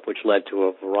buildup, which led to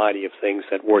a variety of things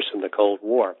that worsened the Cold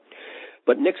War.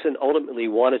 But Nixon ultimately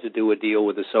wanted to do a deal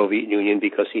with the Soviet Union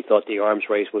because he thought the arms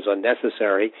race was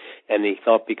unnecessary, and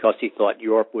because he thought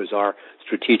Europe was our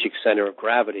strategic center of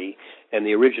gravity. And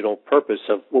the original purpose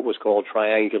of what was called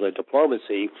triangular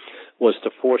diplomacy was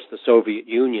to force the Soviet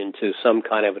Union to some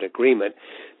kind of an agreement,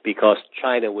 because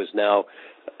China was now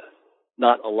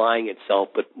not allying itself,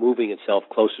 but moving itself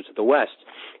closer to the West.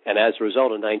 And as a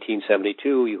result, in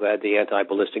 1972, you had the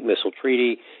Anti-Ballistic Missile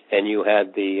Treaty, and you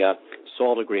had the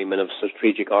SALT Agreement of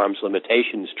Strategic Arms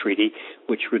Limitations Treaty,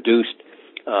 which reduced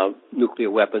nuclear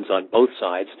weapons on both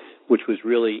sides, which was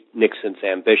really Nixon's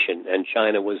ambition. And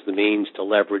China was the means to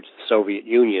leverage the Soviet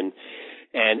Union,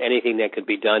 and anything that could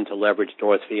be done to leverage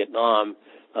North Vietnam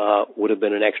would have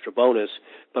been an extra bonus.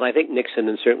 But I think Nixon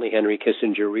and certainly Henry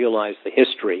Kissinger realized the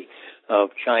history of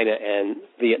China and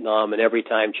Vietnam, and every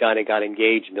time China got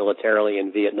engaged militarily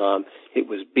in Vietnam, it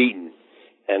was beaten.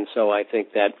 And so I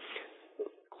think that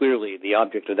clearly the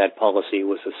object of that policy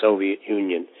was the Soviet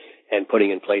Union and putting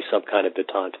in place some kind of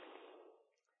détente.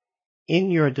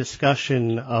 In your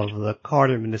discussion of the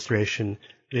Carter administration,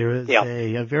 there is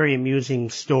a very amusing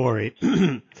story,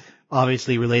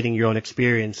 obviously relating your own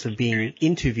experience of being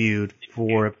interviewed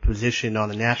for a position on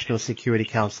the National Security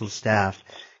Council staff.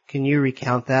 Can you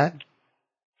recount that?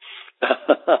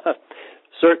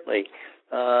 Certainly.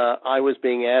 I was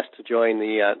being asked to join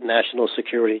the National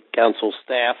Security Council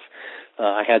staff.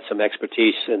 I had some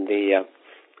expertise in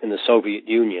the Soviet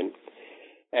Union,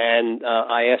 and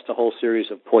I asked a whole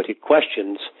series of pointed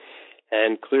questions.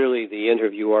 And clearly, the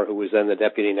interviewer, who was then the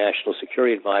Deputy National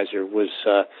Security Advisor, was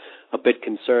a bit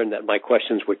concerned that my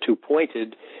questions were too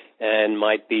pointed and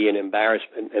might be an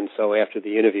embarrassment. And so, after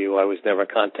the interview, I was never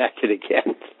contacted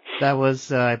again. That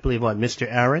was, I believe, what, Mr.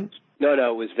 Aaron? No,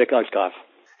 it was Vic Ushkoff.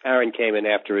 Aaron came in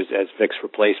after as Vic's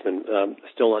replacement,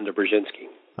 still under Brzezinski.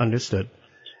 Understood.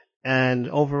 And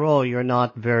overall, you're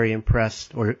not very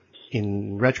impressed, or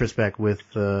in retrospect, with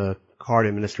the Carter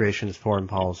administration's foreign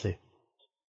policy?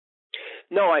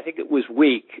 No, I think it was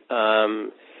weak.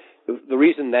 The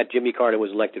reason that Jimmy Carter was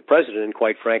elected president, and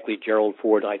quite frankly, Gerald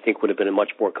Ford, I think, would have been a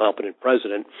much more competent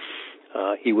president.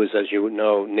 He was, as you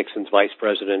know, Nixon's vice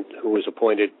president, who was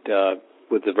appointed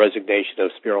with the resignation of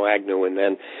Spiro Agnew, and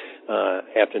then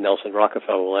after Nelson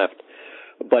Rockefeller left.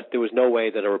 But there was no way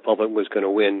that a Republican was going to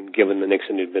win, given the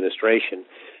Nixon administration.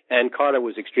 And Carter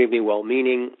was extremely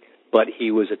well-meaning, but he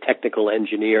was a technical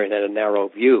engineer and had a narrow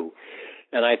view.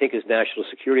 And I think his national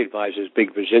security advisor,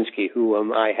 Big Brzezinski,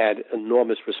 who I had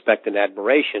enormous respect and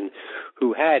admiration,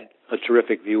 who had a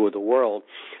terrific view of the world,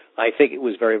 I think it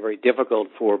was very, very difficult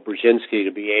for Brzezinski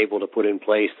to be able to put in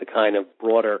place the kind of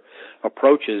broader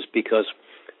approaches, because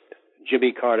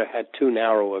Jimmy Carter had too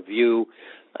narrow a view,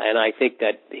 and I think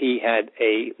that he had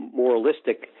a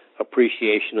moralistic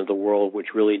appreciation of the world which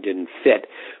really didn't fit.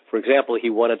 For example, he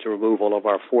wanted to remove all of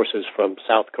our forces from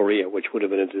South Korea, which would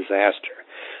have been a disaster.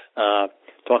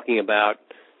 Talking about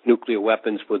nuclear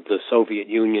weapons with the Soviet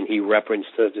Union, he referenced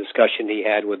the discussion he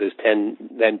had with his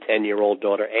then 10-year-old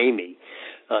daughter, Amy.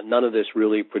 None of this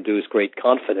really produced great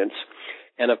confidence.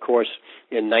 And, of course,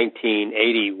 in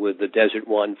 1980, with the Desert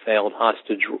One failed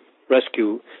hostage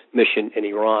rescue mission in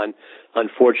Iran,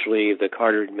 unfortunately, the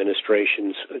Carter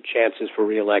administration's chances for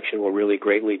re-election were really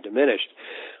greatly diminished.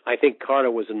 I think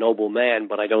Carter was a noble man,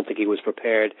 but I don't think he was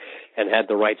prepared and had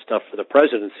the right stuff for the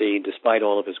presidency, despite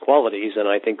all of his qualities. And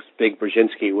I think Big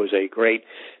Brzezinski was a great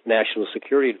national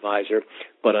security advisor,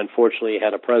 but unfortunately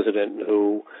had a president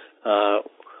who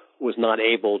was not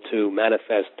able to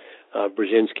manifest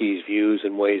Brzezinski's views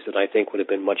in ways that I think would have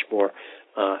been much more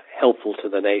helpful to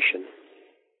the nation.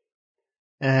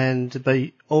 But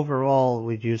overall,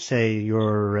 would you say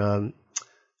your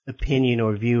opinion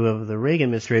or view of the Reagan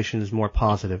administration is more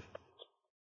positive?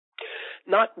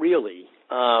 Not really.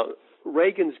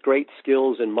 Reagan's great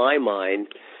skills, in my mind,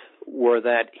 were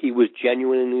that he was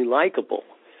genuinely likable.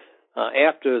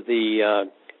 After the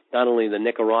not only the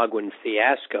Nicaraguan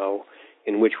fiasco,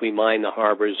 in which we mined the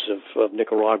harbors of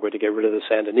Nicaragua to get rid of the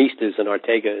Sandinistas, and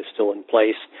Ortega is still in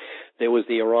place, there was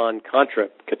the Iran-Contra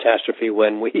catastrophe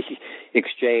when we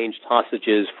exchanged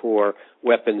hostages for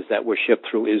weapons that were shipped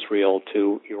through Israel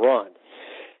to Iran.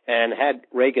 And had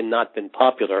Reagan not been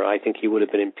popular, I think he would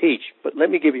have been impeached. But let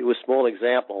me give you a small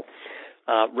example.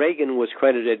 Reagan was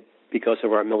credited because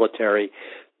of our military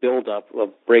buildup of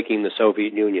breaking the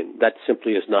Soviet Union. That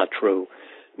simply is not true.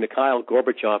 Mikhail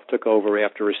Gorbachev took over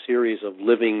after a series of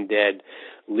living dead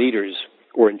leaders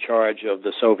were in charge of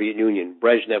the Soviet Union.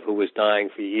 Brezhnev, who was dying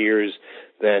for years,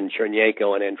 then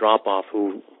Chernenko and Andropov,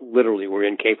 who literally were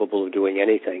incapable of doing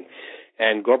anything.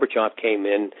 And Gorbachev came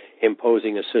in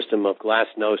imposing a system of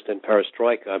glasnost and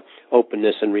perestroika,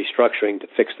 openness and restructuring to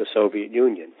fix the Soviet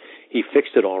Union. He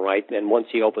fixed it all right, and once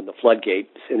he opened the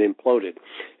floodgates, it imploded.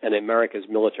 And America's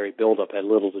military buildup had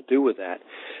little to do with that.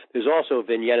 There's also a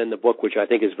vignette in the book which I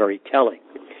think is very telling.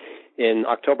 In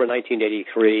October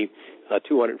 1983,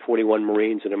 241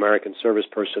 Marines and American service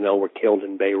personnel were killed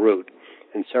in Beirut.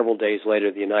 And several days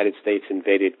later, the United States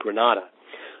invaded Grenada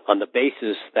on the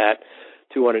basis that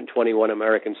 221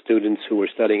 American students who were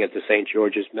studying at the St.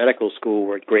 George's Medical School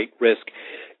were at great risk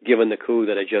given the coup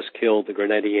that had just killed the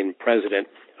Grenadian president,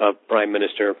 Prime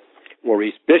Minister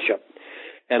Maurice Bishop,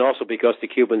 and also because the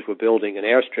Cubans were building an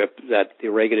airstrip that the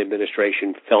Reagan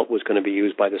administration felt was going to be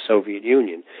used by the Soviet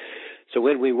Union. So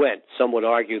when we went, some would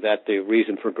argue that the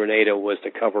reason for Grenada was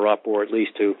to cover up or at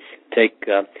least to take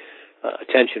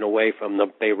attention away from the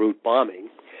Beirut bombing.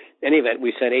 In any event,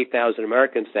 we sent 8,000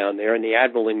 Americans down there, and the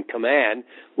admiral in command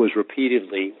was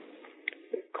repeatedly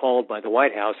called by the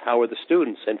White House, how are the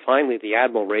students? And finally, the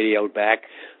admiral radioed back,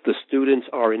 the students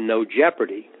are in no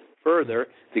jeopardy. Further,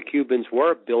 the Cubans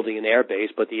were building an air base,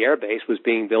 but the air base was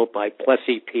being built by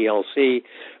Plessy PLC,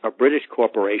 a British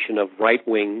corporation of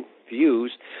right-wing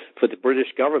views for the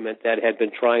British government that had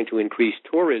been trying to increase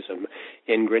tourism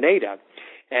in Grenada.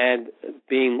 And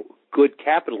being good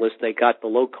capitalists, they got the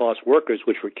low-cost workers,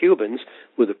 which were Cubans,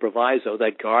 with a proviso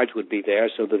that guards would be there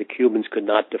so that the Cubans could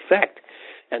not defect.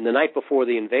 And the night before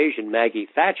the invasion, Maggie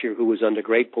Thatcher, who was under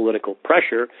great political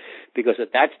pressure, because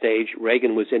at that stage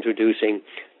Reagan was introducing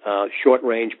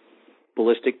short-range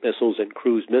ballistic missiles and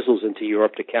cruise missiles into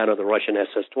Europe to counter the Russian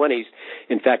SS-20s.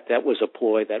 In fact, that was a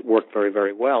ploy that worked very,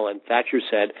 very well. And Thatcher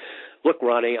said, look,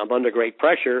 Ronnie, I'm under great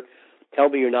pressure. Tell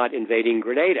me you're not invading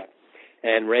Grenada.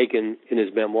 And Reagan, in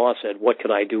his memoir, said, what could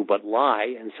I do but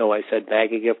lie? And so I said,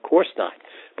 Maggie, of course not.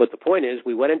 But the point is,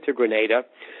 we went into Grenada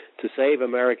to save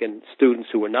American students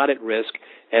who were not at risk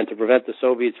and to prevent the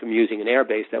Soviets from using an air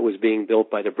base that was being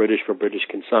built by the British for British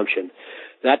consumption.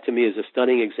 That, to me, is a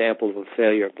stunning example of a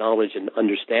failure of knowledge and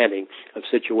understanding of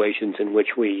situations in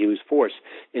which we use force.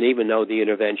 And even though the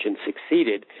intervention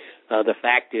succeeded, the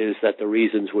fact is that the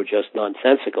reasons were just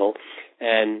nonsensical.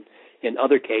 And in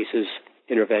other cases,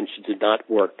 intervention did not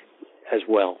work as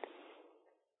well.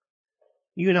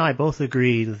 You and I both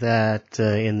agree that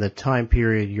in the time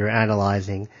period you're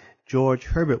analyzing, George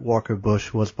Herbert Walker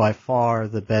Bush was by far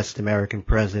the best American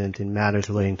president in matters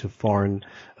relating to foreign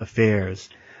affairs.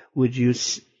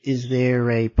 Is there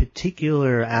a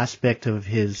particular aspect of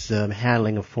his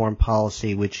handling of foreign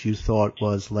policy which you thought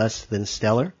was less than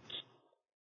stellar?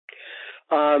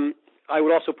 I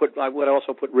would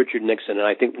also put Richard Nixon, and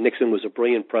I think Nixon was a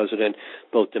brilliant president,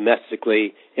 both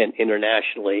domestically and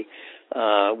internationally.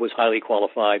 Was highly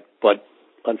qualified, but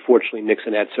unfortunately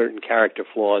Nixon had certain character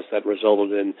flaws that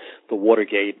resulted in the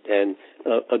Watergate and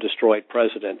a destroyed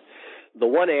president. The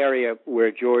one area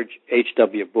where George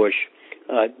H.W. Bush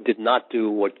did not do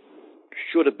what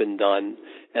should have been done,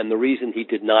 and the reason he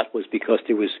did not was because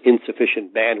there was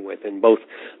insufficient bandwidth. In both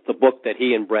the book that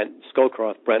he and Brent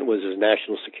Scowcroft, Brent was his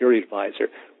national security advisor,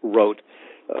 wrote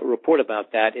a report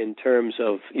about that in terms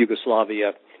of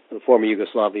Yugoslavia, the former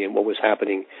Yugoslavia, and what was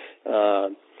happening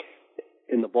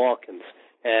in the Balkans.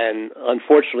 And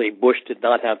unfortunately, Bush did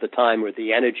not have the time or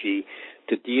the energy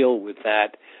to deal with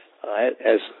that.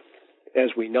 As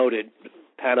we noted,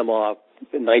 Panama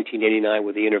in 1989,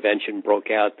 where the intervention broke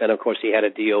out. Then, of course, he had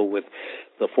to deal with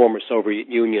the former Soviet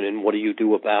Union and what do you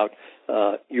do about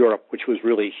Europe, which was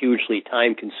really hugely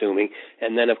time-consuming.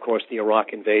 And then, of course, the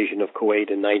Iraq invasion of Kuwait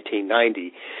in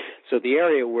 1990. So the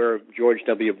area where George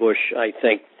W. Bush, I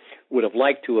think, would have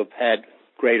liked to have had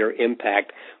greater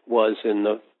impact was in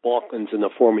the Balkans and the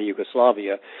former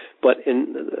Yugoslavia. But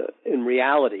in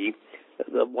reality,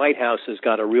 the White House has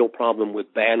got a real problem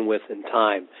with bandwidth and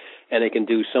time, and it can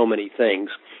do so many things.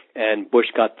 And Bush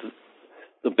got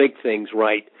the big things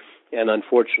right, and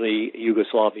unfortunately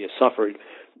Yugoslavia suffered.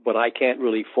 But I can't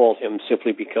really fault him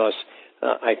simply because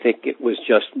I think it was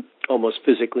just almost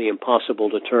physically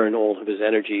impossible to turn all of his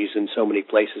energies in so many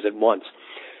places at once.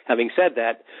 Having said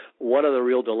that, one of the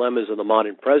real dilemmas of the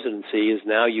modern presidency is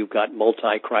now you've got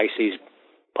multi-crises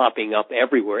popping up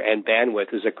everywhere, and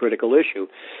bandwidth is a critical issue.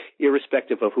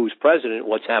 Irrespective of who's president,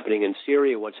 what's happening in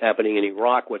Syria, what's happening in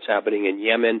Iraq, what's happening in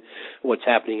Yemen, what's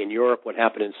happening in Europe, what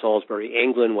happened in Salisbury,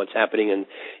 England, what's happening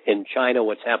in China,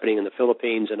 what's happening in the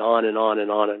Philippines, and on and on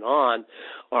and on and on,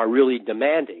 are really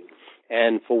demanding.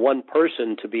 And for one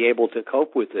person to be able to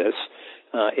cope with this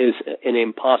is an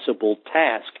impossible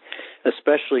task,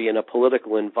 especially in a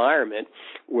political environment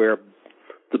where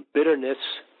the bitterness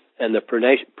and the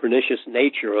pernicious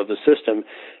nature of the system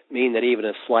mean that even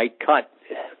a slight cut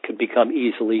could become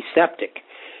easily septic.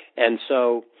 And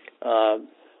so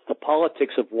the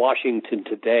politics of Washington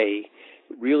today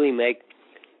really make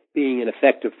being an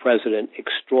effective president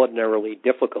extraordinarily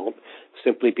difficult,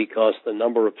 simply because the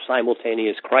number of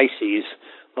simultaneous crises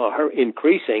are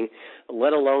increasing,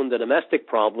 let alone the domestic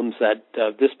problems that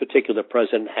this particular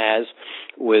president has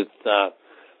with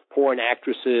porn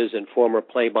actresses and former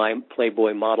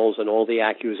Playboy models and all the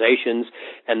accusations,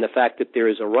 and the fact that there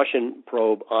is a Russian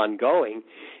probe ongoing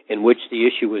in which the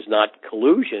issue is not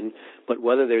collusion, but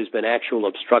whether there's been actual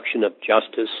obstruction of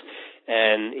justice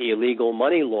and illegal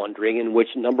money laundering, in which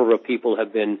a number of people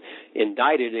have been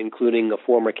indicted, including a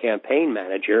former campaign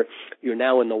manager. You're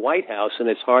now in the White House, and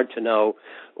it's hard to know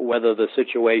whether the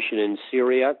situation in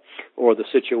Syria or the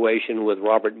situation with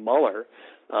Robert Mueller,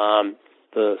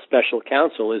 the special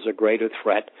counsel, is a greater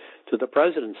threat to the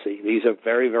presidency. These are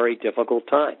very, very difficult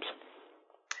times.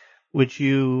 Would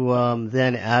you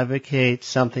then advocate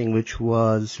something which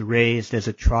was raised as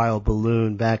a trial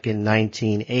balloon back in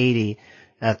 1980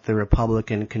 at the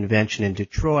Republican convention in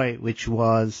Detroit, which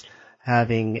was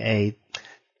having in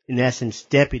essence,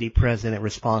 deputy president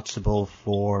responsible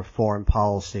for foreign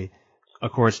policy?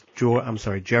 Of course,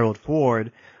 Gerald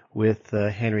Ford, with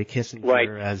Henry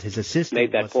Kissinger as his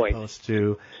assistant, was supposed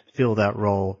to fill that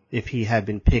role if he had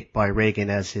been picked by Reagan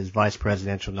as his vice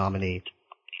presidential nominee.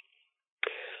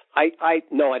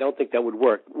 No, I don't think that would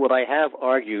work. What I have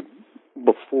argued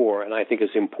before, and I think is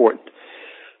important,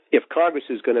 if Congress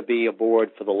is going to be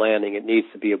aboard for the landing, it needs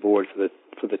to be aboard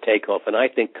for the takeoff. And I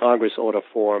think Congress ought to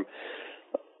form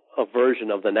a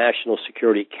version of the National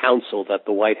Security Council that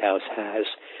the White House has,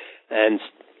 and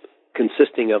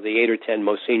consisting of the 8 or 10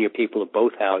 most senior people of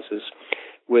both houses,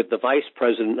 with the Vice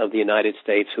President of the United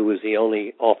States, who is the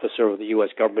only officer of the U.S.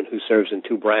 government who serves in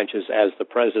two branches, as the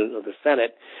President of the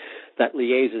Senate, that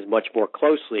liaises much more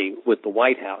closely with the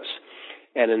White House.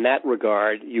 And in that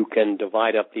regard, you can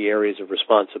divide up the areas of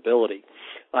responsibility.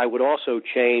 I would also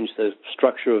change the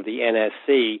structure of the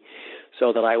NSC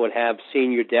so that I would have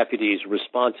senior deputies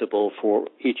responsible for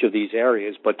each of these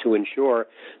areas, but to ensure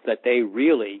that they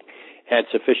really had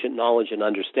sufficient knowledge and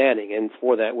understanding. And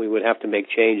for that, we would have to make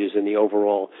changes in the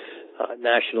overall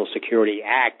National Security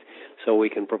Act so we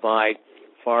can provide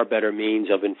far better means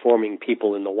of informing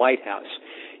people in the White House.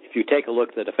 If you take a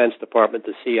look at the Defense Department,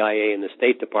 the CIA, and the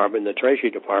State Department, and the Treasury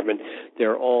Department,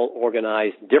 they're all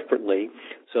organized differently,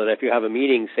 so that if you have a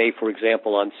meeting, say, for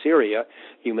example, on Syria,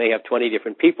 you may have 20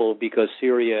 different people because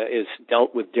Syria is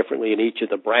dealt with differently in each of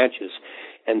the branches.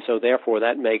 And so, therefore,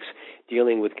 that makes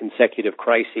dealing with consecutive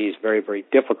crises very, very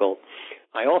difficult.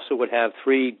 I also would have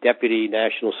 3 deputy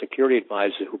national security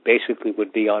advisors who basically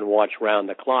would be on watch round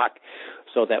the clock,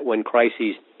 so that when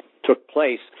crises took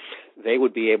place, they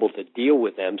would be able to deal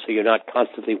with them, so you're not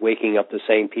constantly waking up the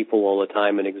same people all the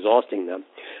time and exhausting them.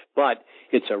 But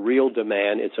it's a real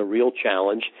demand, it's a real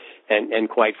challenge, and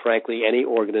quite frankly, any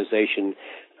organization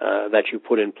that you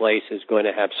put in place is going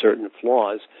to have certain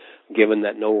flaws, given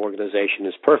that no organization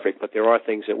is perfect. But there are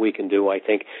things that we can do, I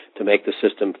think, to make the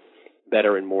system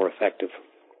better and more effective.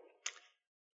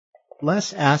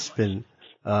 Les Aspin,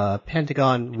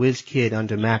 Pentagon whiz kid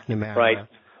under McNamara, right,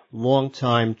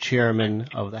 longtime chairman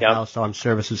of the House Armed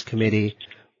Services Committee,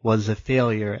 was a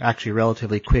failure, actually a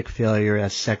relatively quick failure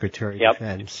as Secretary of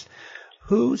Defense.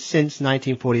 Who, since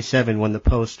 1947, when the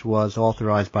post was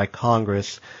authorized by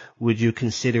Congress, would you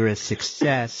consider a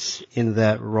success in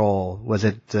that role? Was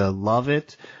it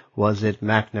Lovett? Was it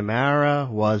McNamara?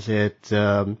 Was it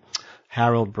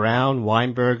Harold Brown,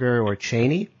 Weinberger, or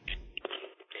Cheney?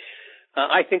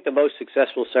 I think the most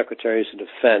successful secretaries of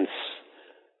defense,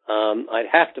 I'd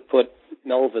have to put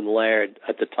Melvin Laird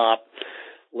at the top.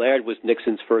 Laird was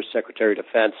Nixon's first Secretary of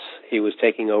Defense. He was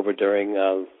taking over during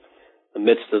the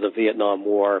midst of the Vietnam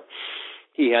War.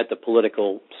 He had the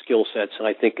political skill sets, and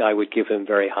I think I would give him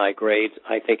very high grades.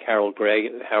 I think Harold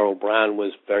Brown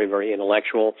was very, very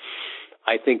intellectual.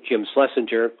 I think Jim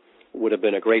Schlesinger would have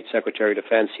been a great Secretary of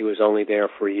Defense. He was only there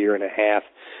for a year and a half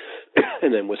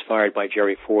and then was fired by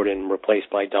Jerry Ford and replaced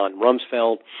by Don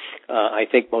Rumsfeld. I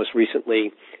think most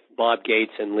recently Bob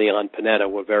Gates and Leon Panetta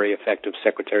were very effective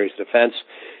Secretaries of Defense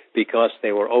because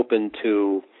they were open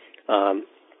to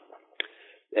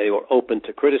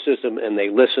criticism, and they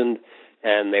listened,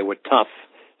 and they were tough.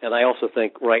 And I also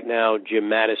think right now Jim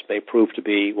Mattis may prove to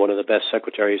be one of the best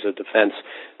Secretaries of Defense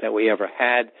that we ever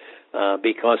had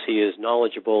because he is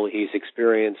knowledgeable, he's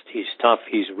experienced, he's tough,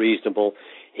 he's reasonable,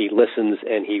 he listens,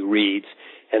 and he reads.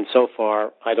 And so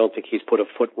far, I don't think he's put a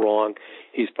foot wrong.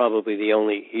 He is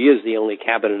the only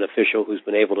cabinet official who's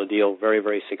been able to deal very,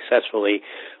 very successfully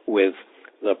with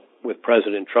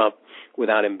President Trump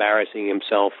without embarrassing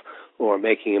himself or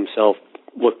making himself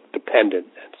look dependent.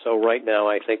 And so right now,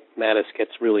 I think Mattis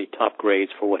gets really top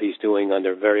grades for what he's doing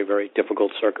under very, very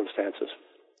difficult circumstances.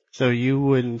 So you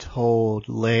wouldn't hold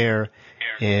Lehr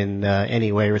in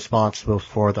any way responsible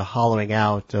for the hollowing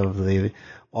out of the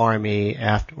Army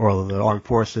or the armed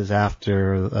forces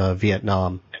after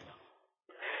Vietnam?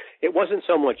 It wasn't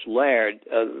so much Laird.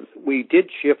 We did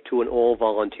shift to an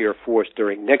all-volunteer force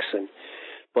during Nixon,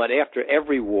 but after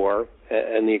every war,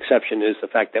 and the exception is the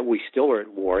fact that we still are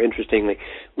at war. Interestingly,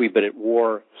 we've been at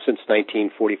war since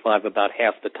 1945 about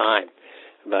half the time,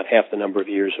 about half the number of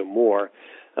years or more.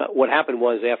 What happened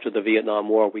was after the Vietnam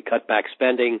War, we cut back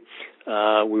spending.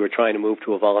 We were trying to move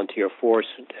to a volunteer force,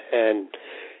 and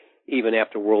even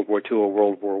after World War II or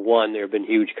World War I, there have been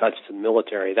huge cuts to the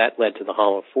military. That led to the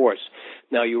hollow force.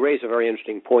 Now, you raise a very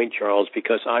interesting point, Charles,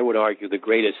 because I would argue the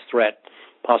greatest threat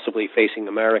possibly facing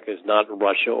America is not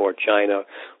Russia or China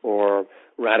or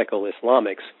radical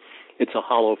Islamics. It's a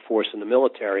hollow force in the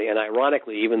military. And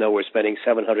ironically, even though we're spending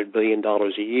 $700 billion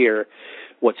a year,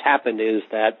 what's happened is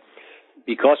that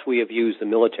because we have used the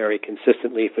military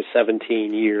consistently for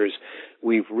 17 years,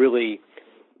 we've really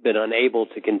been unable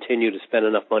to continue to spend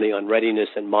enough money on readiness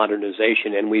and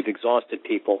modernization, and we've exhausted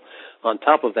people. On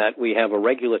top of that, we have a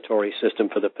regulatory system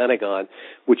for the Pentagon,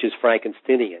 which is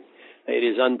Frankensteinian. It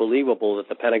is unbelievable that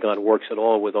the Pentagon works at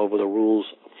all with over-the-rules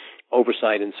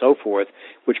oversight and so forth,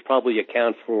 which probably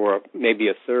account for maybe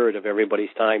a third of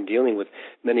everybody's time dealing with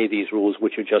many of these rules,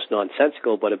 which are just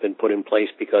nonsensical but have been put in place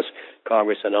because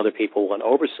Congress and other people want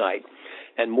oversight.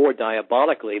 And more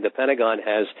diabolically, the Pentagon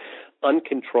has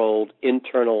uncontrolled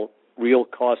internal real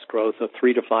cost growth of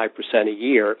 3 to 5% a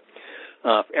year,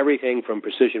 everything from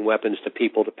precision weapons to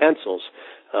people to pencils.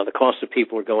 The cost of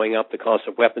people are going up, the cost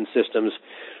of weapon systems.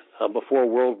 Before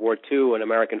World War II, an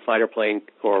American fighter plane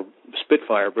or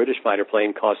Spitfire, British fighter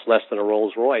plane, cost less than a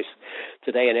Rolls-Royce.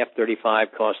 Today, an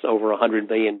F-35 costs over $100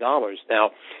 million.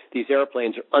 Now, these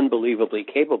airplanes are unbelievably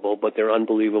capable, but they're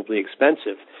unbelievably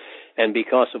expensive. And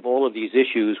because of all of these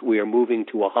issues, we are moving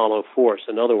to a hollow force.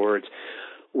 In other words,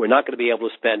 we're not going to be able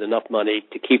to spend enough money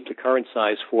to keep the current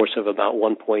size force of about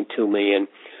 1.2 million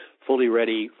fully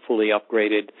ready, fully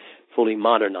upgraded, fully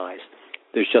modernized.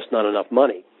 There's just not enough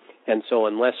money. And so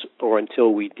unless or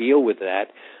until we deal with that,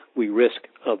 we risk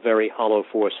a very hollow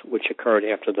force, which occurred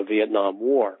after the Vietnam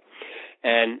War.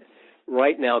 And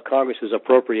right now, Congress has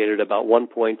appropriated about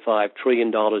 $1.5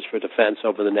 trillion for defense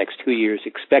over the next 2 years,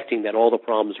 expecting that all the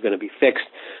problems are going to be fixed,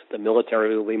 the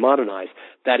military will be modernized.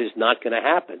 That is not going to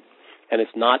happen. And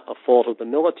it's not a fault of the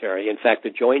military. In fact,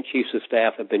 the Joint Chiefs of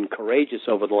Staff have been courageous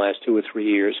over the last 2 or 3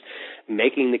 years,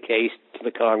 making the case to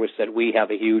the Congress that we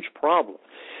have a huge problem.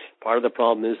 Part of the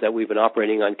problem is that we've been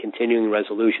operating on continuing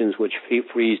resolutions which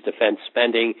freeze defense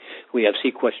spending. We have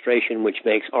sequestration, which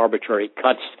makes arbitrary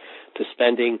cuts to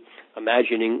spending.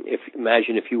 Imagine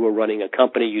if you were running a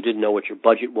company, you didn't know what your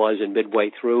budget was, and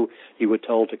midway through you were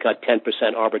told to cut 10%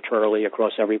 arbitrarily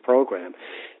across every program.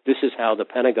 This is how the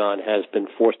Pentagon has been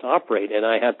forced to operate, and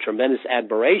I have tremendous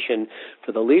admiration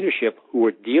for the leadership who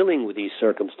are dealing with these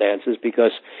circumstances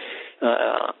because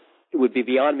it would be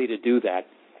beyond me to do that.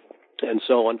 And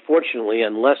so, unfortunately,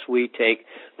 unless we take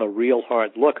a real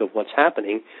hard look of what's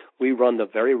happening, we run the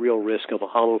very real risk of a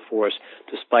hollow force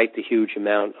despite the huge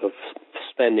amount of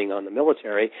spending on the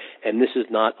military. And this is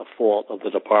not a fault of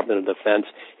the Department of Defense.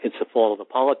 It's the fault of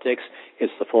the politics,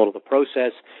 it's the fault of the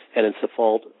process, and it's the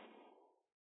fault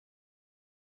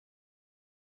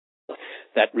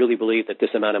that really believe that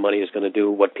this amount of money is going to do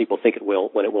what people think it will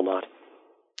when it will not.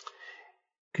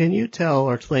 Can you tell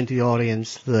or explain to the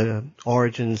audience the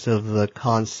origins of the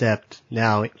concept,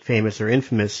 now famous or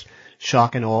infamous,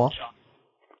 shock and awe?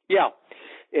 Yeah.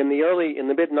 In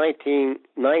the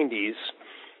mid-1990s,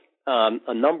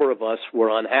 a number of us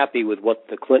were unhappy with what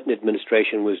the Clinton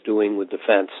administration was doing with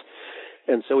defense.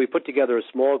 And so we put together a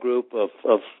small group of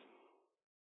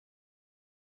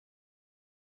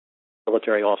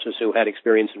military officers who had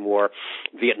experience in war,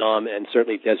 Vietnam, and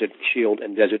certainly Desert Shield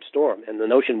and Desert Storm. And the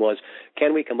notion was,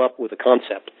 can we come up with a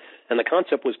concept? And the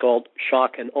concept was called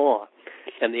shock and awe.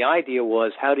 And the idea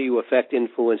was, how do you affect,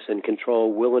 influence, and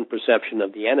control will and perception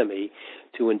of the enemy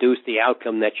to induce the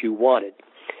outcome that you wanted?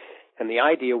 And the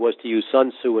idea was to use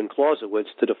Sun Tzu and Clausewitz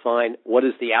to define what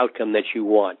is the outcome that you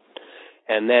want,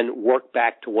 and then work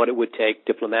back to what it would take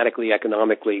diplomatically,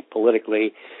 economically,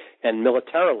 politically, and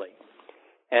militarily.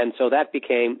 And so that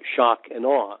became shock and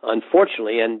awe.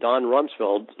 Unfortunately, and Don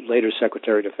Rumsfeld, later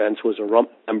Secretary of Defense, was a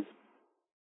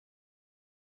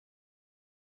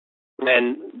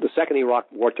and the second Iraq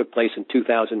War took place in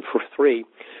 2003.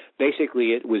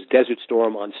 Basically, it was Desert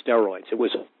Storm on steroids. It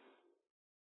was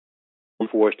a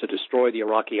force to destroy the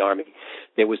Iraqi army.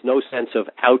 There was no sense of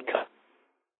outcome.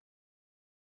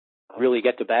 Really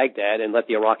get to Baghdad and let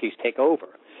the Iraqis take over.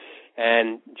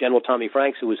 And General Tommy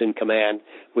Franks, who was in command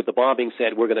with the bombing,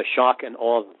 said, we're going to shock and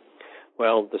awe them.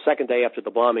 Well, the second day after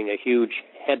the bombing, a huge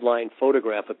headline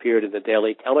photograph appeared in the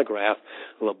Daily Telegraph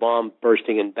of a bomb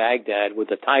bursting in Baghdad with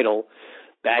the title,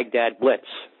 Baghdad Blitz.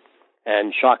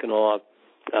 And shock and awe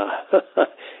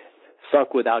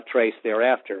sunk without trace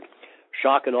thereafter.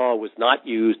 Shock and awe was not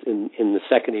used in the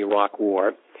second Iraq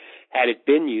War. Had it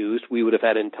been used, we would have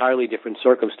had entirely different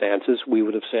circumstances. We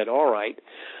would have said, all right,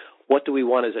 what do we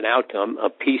want as an outcome? A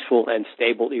peaceful and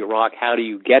stable Iraq. How do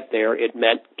you get there? It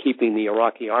meant keeping the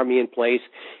Iraqi army in place.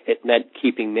 It meant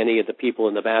keeping many of the people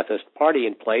in the Ba'athist Party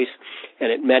in place.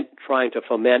 And it meant trying to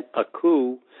foment a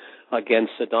coup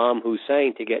against Saddam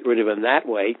Hussein to get rid of him that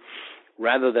way,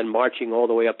 rather than marching all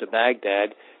the way up to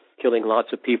Baghdad, killing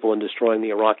lots of people and destroying the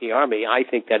Iraqi army. I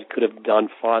think that could have done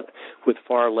with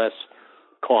far less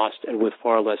cost and with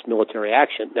far less military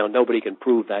action. Now, nobody can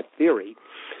prove that theory,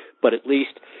 but at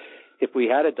least if we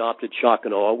had adopted shock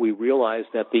and awe, we realized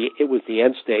that it was the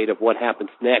end state of what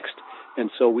happens next, and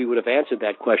so we would have answered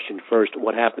that question first,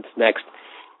 what happens next.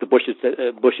 The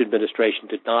Bush administration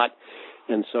did not,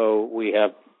 and so we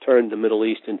have turned the Middle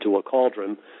East into a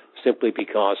cauldron simply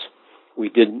because we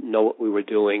didn't know what we were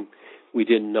doing, we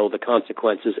didn't know the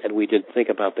consequences, and we didn't think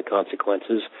about the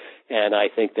consequences, and I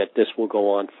think that this will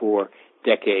go on for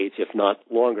decades, if not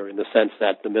longer, in the sense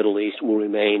that the Middle East will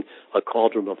remain a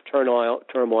cauldron of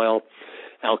turmoil.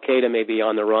 Al-Qaeda may be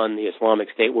on the run. The Islamic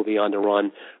State will be on the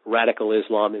run. Radical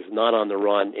Islam is not on the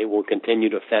run. It will continue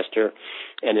to fester,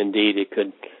 and indeed it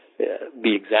could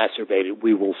be exacerbated.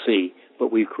 We will see.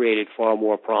 But we've created far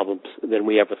more problems than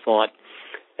we ever thought,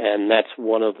 and that's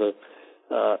one of the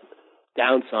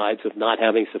downsides of not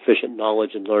having sufficient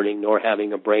knowledge and learning, nor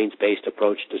having a brains-based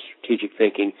approach to strategic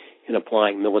thinking in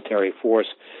applying military force.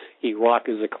 Iraq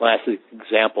is a classic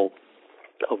example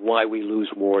of why we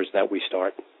lose wars that we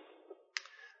start.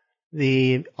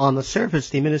 On the surface,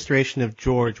 the administration of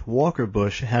George Walker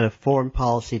Bush had a foreign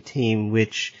policy team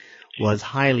which was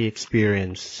highly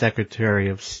experienced. Secretary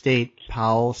of State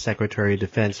Powell, Secretary of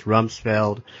Defense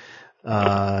Rumsfeld, to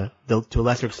a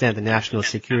lesser extent, the National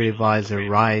Security Advisor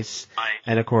Rice,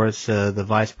 and of course the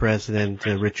Vice President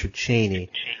Richard Cheney.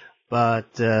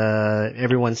 But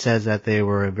everyone says that they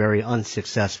were a very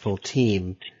unsuccessful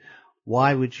team.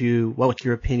 What was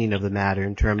your opinion of the matter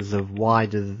in terms of why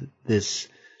did this,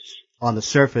 on the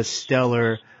surface,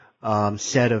 stellar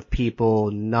set of people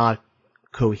not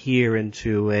cohere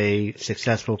into a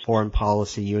successful foreign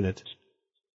policy unit?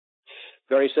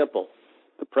 Very simple.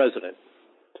 The president.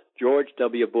 George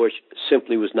W. Bush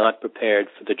simply was not prepared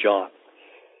for the job.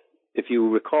 If you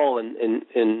recall,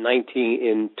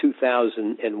 in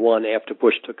 2001, after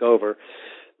Bush took over,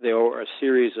 there were a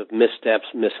series of missteps,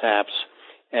 mishaps,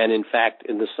 and in fact,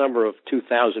 in the summer of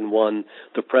 2001,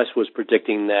 the press was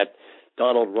predicting that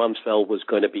Donald Rumsfeld was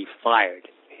going to be fired.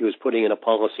 He was putting in a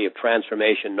policy of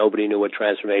transformation. Nobody knew what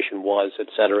transformation was, et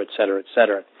cetera, et cetera, et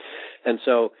cetera. And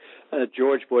so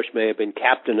George Bush may have been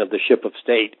captain of the ship of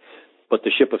state, but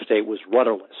the ship of state was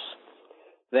rudderless.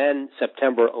 Then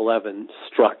September 11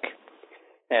 struck,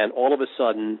 and all of a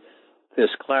sudden, this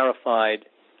clarified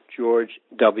George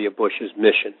W. Bush's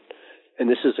mission. And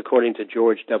this is according to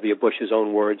George W. Bush's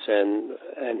own words and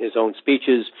his own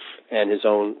speeches and his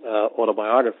own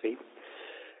autobiography.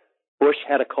 Bush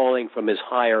had a calling from his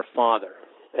higher father,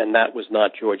 and that was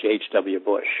not George H.W.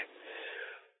 Bush.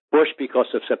 Bush, because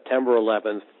of September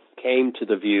 11th, came to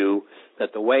the view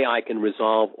that the way I can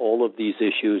resolve all of these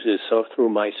issues is through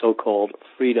my so-called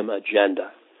freedom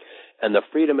agenda. And the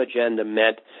freedom agenda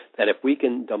meant that if we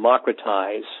can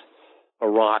democratize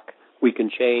Iraq, we can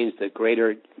change the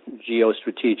greater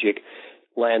geostrategic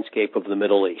landscape of the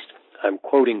Middle East. I'm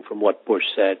quoting from what Bush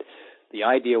said. The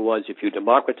idea was if you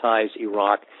democratize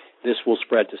Iraq, this will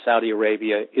spread to Saudi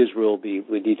Arabia, Israel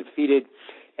will be defeated,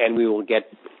 and we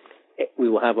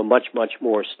will have a much, much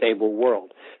more stable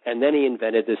world. And then he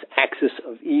invented this axis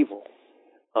of evil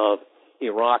of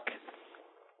Iraq,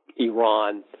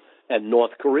 Iran, and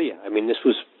North Korea. I mean, this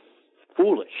was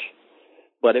foolish,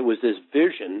 but it was this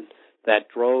vision that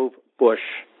drove Bush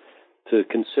to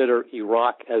consider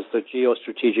Iraq as the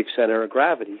geostrategic center of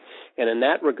gravity. And in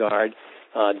that regard,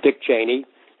 Dick Cheney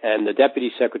and the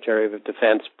Deputy Secretary of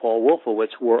Defense, Paul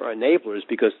Wolfowitz, were enablers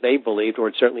because they believed,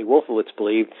 or certainly Wolfowitz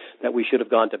believed, that we should have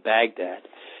gone to Baghdad.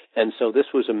 And so this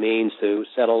was a means to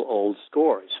settle old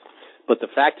scores. But the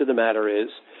fact of the matter is,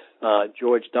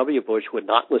 George W. Bush would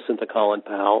not listen to Colin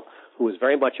Powell, who was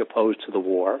very much opposed to the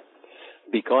war,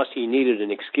 because he needed an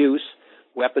excuse,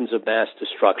 weapons of mass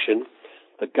destruction.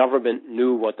 The government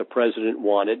knew what the president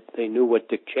wanted. They knew what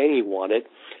Dick Cheney wanted.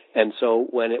 And so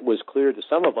when it was clear to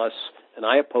some of us, and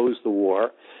I opposed the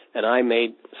war, and I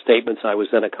made statements, I was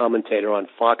then a commentator on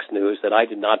Fox News, that I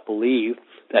did not believe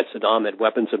that Saddam had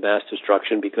weapons of mass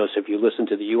destruction, because if you listen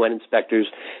to the UN inspectors,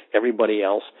 everybody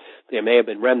else, there may have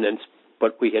been remnants,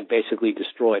 but we had basically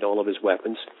destroyed all of his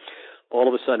weapons. All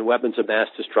of a sudden, weapons of mass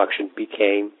destruction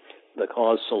became the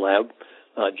cause célèbre.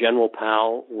 General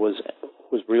Powell was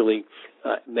really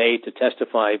made to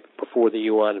testify before the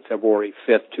UN on February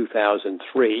 5th,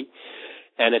 2003.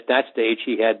 And at that stage,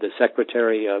 he had the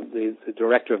Secretary, the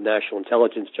Director of National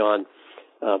Intelligence, John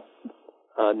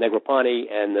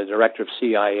Negroponte, and the Director of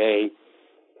CIA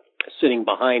sitting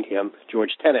behind him,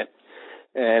 George Tenet,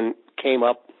 and came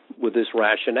up with this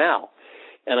rationale.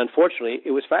 And unfortunately,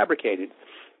 it was fabricated.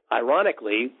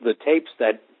 Ironically, the tapes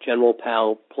that General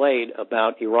Powell played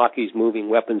about Iraqis moving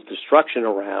weapons destruction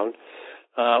around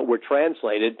were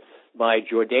translated by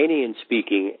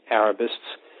Jordanian-speaking Arabists,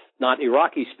 not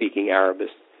Iraqi-speaking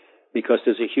Arabists, because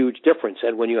there's a huge difference.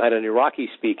 And when you had an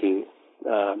Iraqi-speaking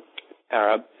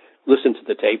Arab listen to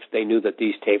the tapes, they knew that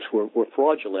these tapes were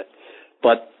fraudulent.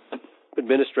 But the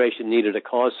administration needed a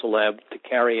cause célèbre to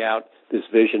carry out this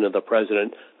vision of the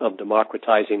president of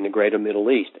democratizing the greater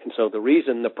Middle East. And so the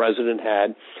reason the president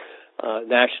had a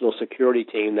national security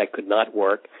team that could not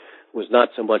work was not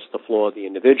so much the flaw of the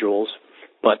individuals,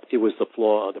 but it was the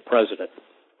flaw of the president.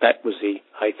 That was the,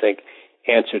 I think,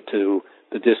 answer to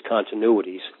the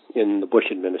discontinuities in the Bush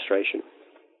administration.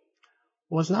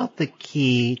 Was not the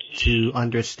key to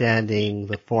understanding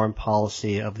the foreign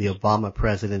policy of the Obama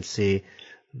presidency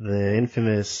the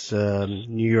infamous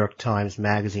New York Times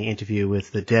Magazine interview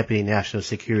with the Deputy National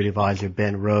Security Advisor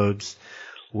Ben Rhodes,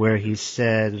 where he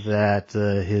said that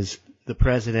the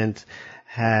president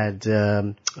had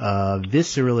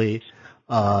viscerally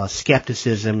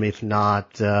skepticism, if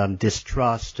not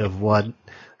distrust, of what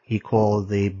he called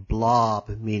the blob,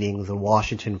 meaning the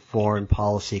Washington Foreign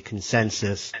Policy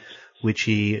Consensus, which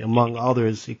he, among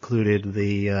others, included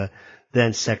the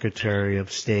then Secretary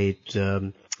of State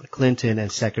Clinton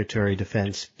and Secretary of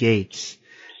Defense Gates,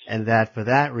 and that for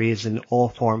that reason all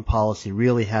foreign policy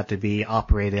really had to be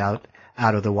operated out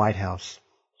of the White House.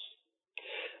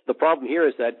 The problem here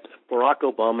is that Barack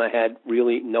Obama had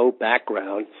really no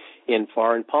background in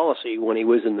foreign policy. When he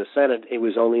was in the Senate, he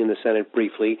was only in the Senate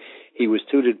briefly. He was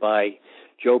tutored by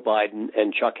Joe Biden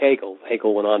and Chuck Hagel.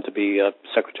 Hagel went on to be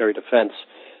Secretary of Defense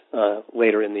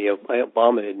later in the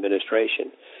Obama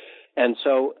administration. And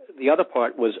so the other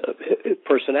part was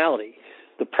personality.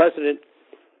 The president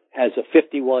has a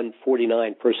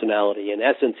 51-49 personality. In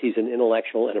essence, he's an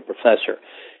intellectual and a professor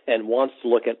and wants to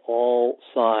look at all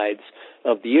sides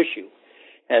of the issue.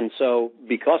 And so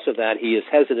because of that, he is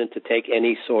hesitant to take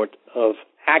any sort of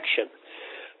action.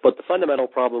 But the fundamental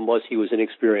problem was he was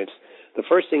inexperienced. The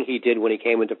first thing he did when he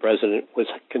came into president was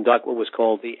conduct what was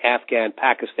called the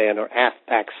Afghan-Pakistan or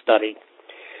AFPAC study.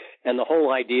 And the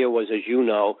whole idea was, as you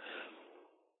know,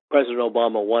 President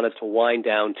Obama wanted to wind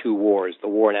down two wars, the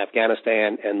war in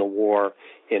Afghanistan and the war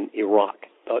in Iraq.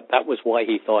 That was why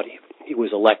he thought he was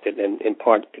elected, and in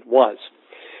part it was.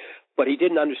 But he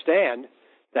didn't understand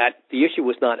that the issue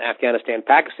was not Afghanistan,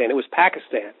 Pakistan, it was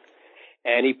Pakistan.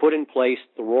 And he put in place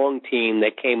the wrong team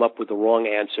that came up with the wrong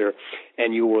answer.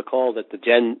 And you will recall that the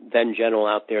then general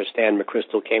out there, Stan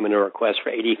McChrystal, came in a request for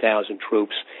 80,000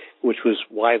 troops, which was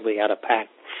widely out of pack.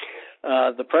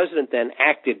 The president then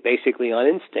acted basically on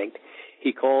instinct.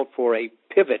 He called for a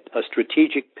pivot, a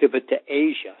strategic pivot to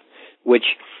Asia, which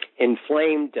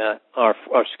inflamed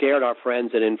scared our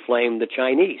friends and inflamed the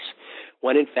Chinese,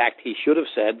 when in fact he should have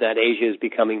said that Asia is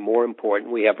becoming more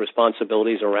important. We have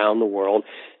responsibilities around the world,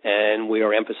 and we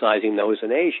are emphasizing those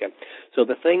in Asia. So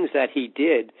the things that he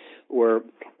did were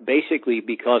basically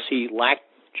because he lacked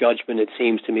judgment, it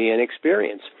seems to me, and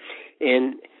experience.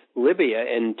 In Libya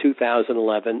in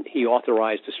 2011, he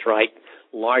authorized a strike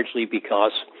largely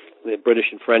because The British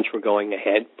and French were going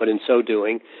ahead, but in so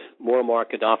doing, Muammar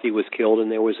Gaddafi was killed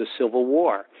and there was a civil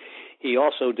war. He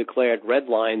also declared red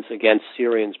lines against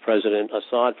Syrian's President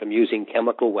Assad from using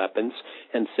chemical weapons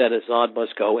and said Assad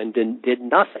must go and did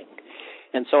nothing.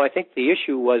 And so I think the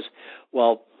issue was,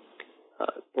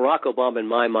 Barack Obama, in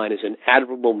my mind, is an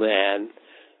admirable man,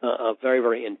 a very,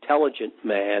 very intelligent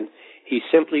man. He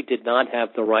simply did not have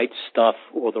the right stuff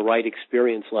or the right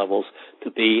experience levels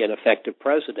to be an effective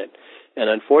president. And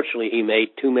unfortunately, he made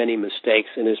too many mistakes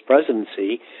in his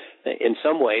presidency. In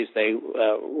some ways, they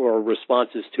were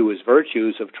responses to his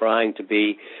virtues of trying to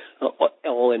be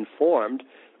all-informed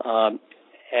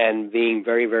and being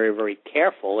very, very, very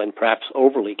careful and perhaps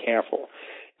overly careful.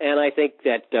 And I think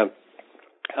that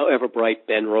however bright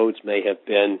Ben Rhodes may have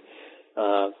been,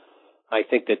 I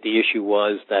think that the issue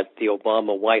was that the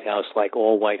Obama White House, like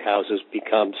all White Houses,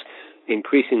 becomes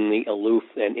increasingly aloof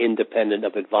and independent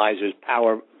of advisors.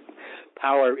 Power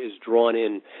is drawn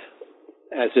in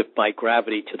as if by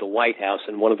gravity to the White House,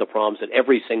 and one of the problems that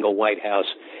every single White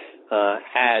House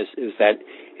has is that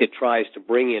it tries to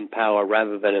bring in power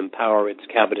rather than empower its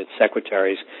cabinet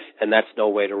secretaries, and that's no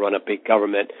way to run a big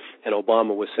government. And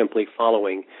Obama was simply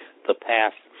following the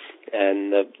path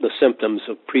and the symptoms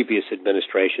of previous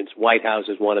administrations. White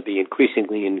Houses want to be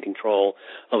increasingly in control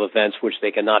of events which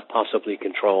they cannot possibly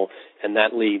control, and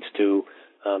that leads to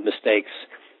mistakes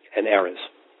and errors.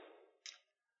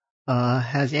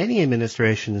 Has any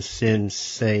administration since,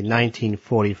 say,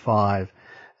 1945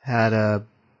 had a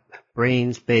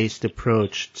brains-based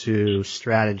approach to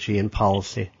strategy and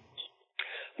policy?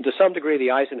 To some degree,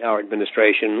 the Eisenhower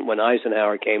administration, when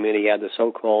Eisenhower came in, he had the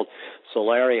so-called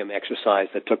solarium exercise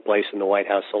that took place in the White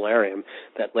House solarium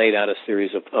that laid out a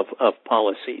series of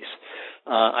policies.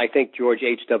 I think George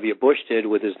H.W. Bush did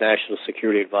with his national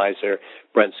security advisor,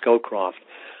 Brent Scowcroft.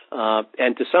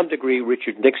 And to some degree,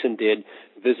 Richard Nixon did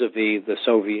vis-a-vis the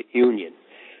Soviet Union.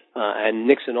 And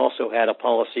Nixon also had a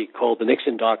policy called the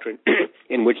Nixon Doctrine,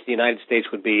 in which the United States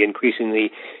would be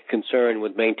increasingly concerned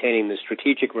with maintaining the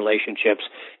strategic relationships,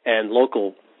 and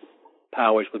local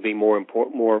powers would be more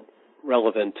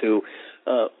relevant to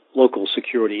local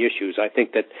security issues. I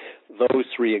think that those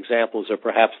three examples are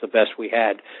perhaps the best we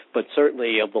had, but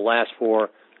certainly of the last four,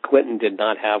 Clinton did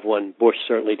not have one, Bush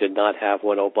certainly did not have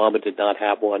one, Obama did not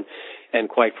have one, and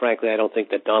quite frankly, I don't think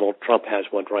that Donald Trump has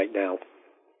one right now.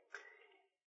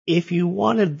 If you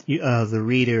wanted the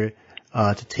reader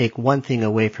to take one thing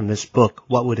away from this book,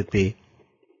 what would it be?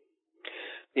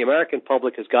 The American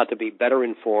public has got to be better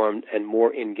informed and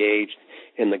more engaged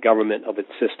in the government of its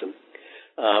system.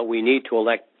 We need to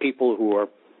elect people who are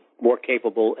more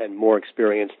capable and more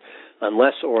experienced,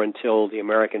 unless or until the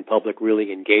American public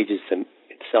really engages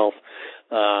itself.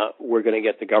 We're going to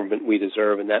get the government we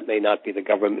deserve, and that may not be the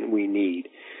government we need.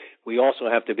 We also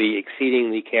have to be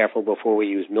exceedingly careful before we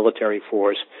use military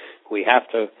force. We have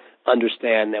to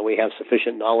understand that we have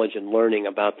sufficient knowledge and learning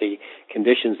about the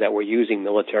conditions that we're using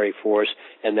military force,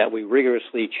 and that we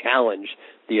rigorously challenge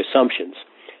the assumptions,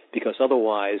 because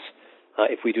otherwise,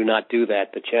 if we do not do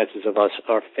that, the chances of us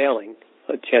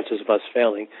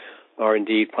failing are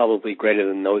indeed probably greater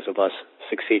than those of us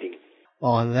succeeding.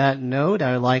 Well, on that note,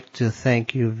 I'd like to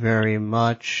thank you very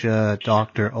much,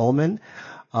 Dr. Ullman.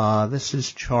 This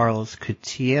is Charles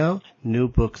Coutinho, New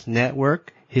Books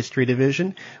Network, History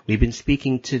Division. We've been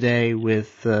speaking today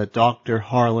with Dr.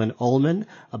 Harlan Ullman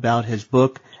about his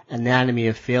book, Anatomy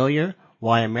of Failure,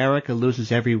 Why America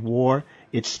Loses Every War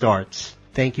It Starts.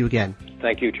 Thank you again.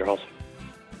 Thank you, Charles.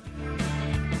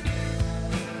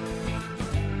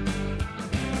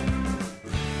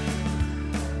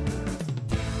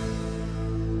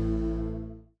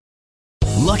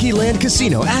 Lucky Land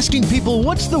Casino, asking people,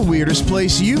 what's the weirdest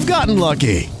place you've gotten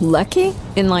lucky? Lucky?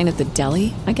 In line at the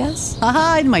deli, I guess?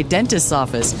 Aha, in my dentist's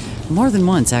office. More than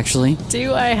once, actually.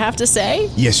 Do I have to say?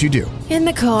 Yes, you do. In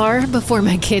the car before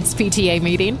my kids' PTA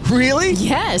meeting. Really?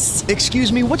 Yes.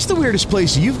 Excuse me, what's the weirdest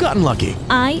place you've gotten lucky?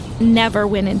 I never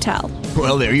win and tell.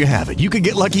 Well, there you have it. You can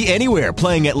get lucky anywhere,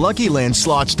 playing at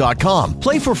LuckyLandSlots.com.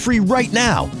 Play for free right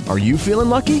now. Are you feeling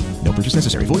lucky? No purchase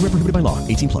necessary. Void where prohibited by law.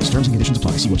 18+. Terms and conditions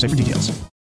apply. See website for details.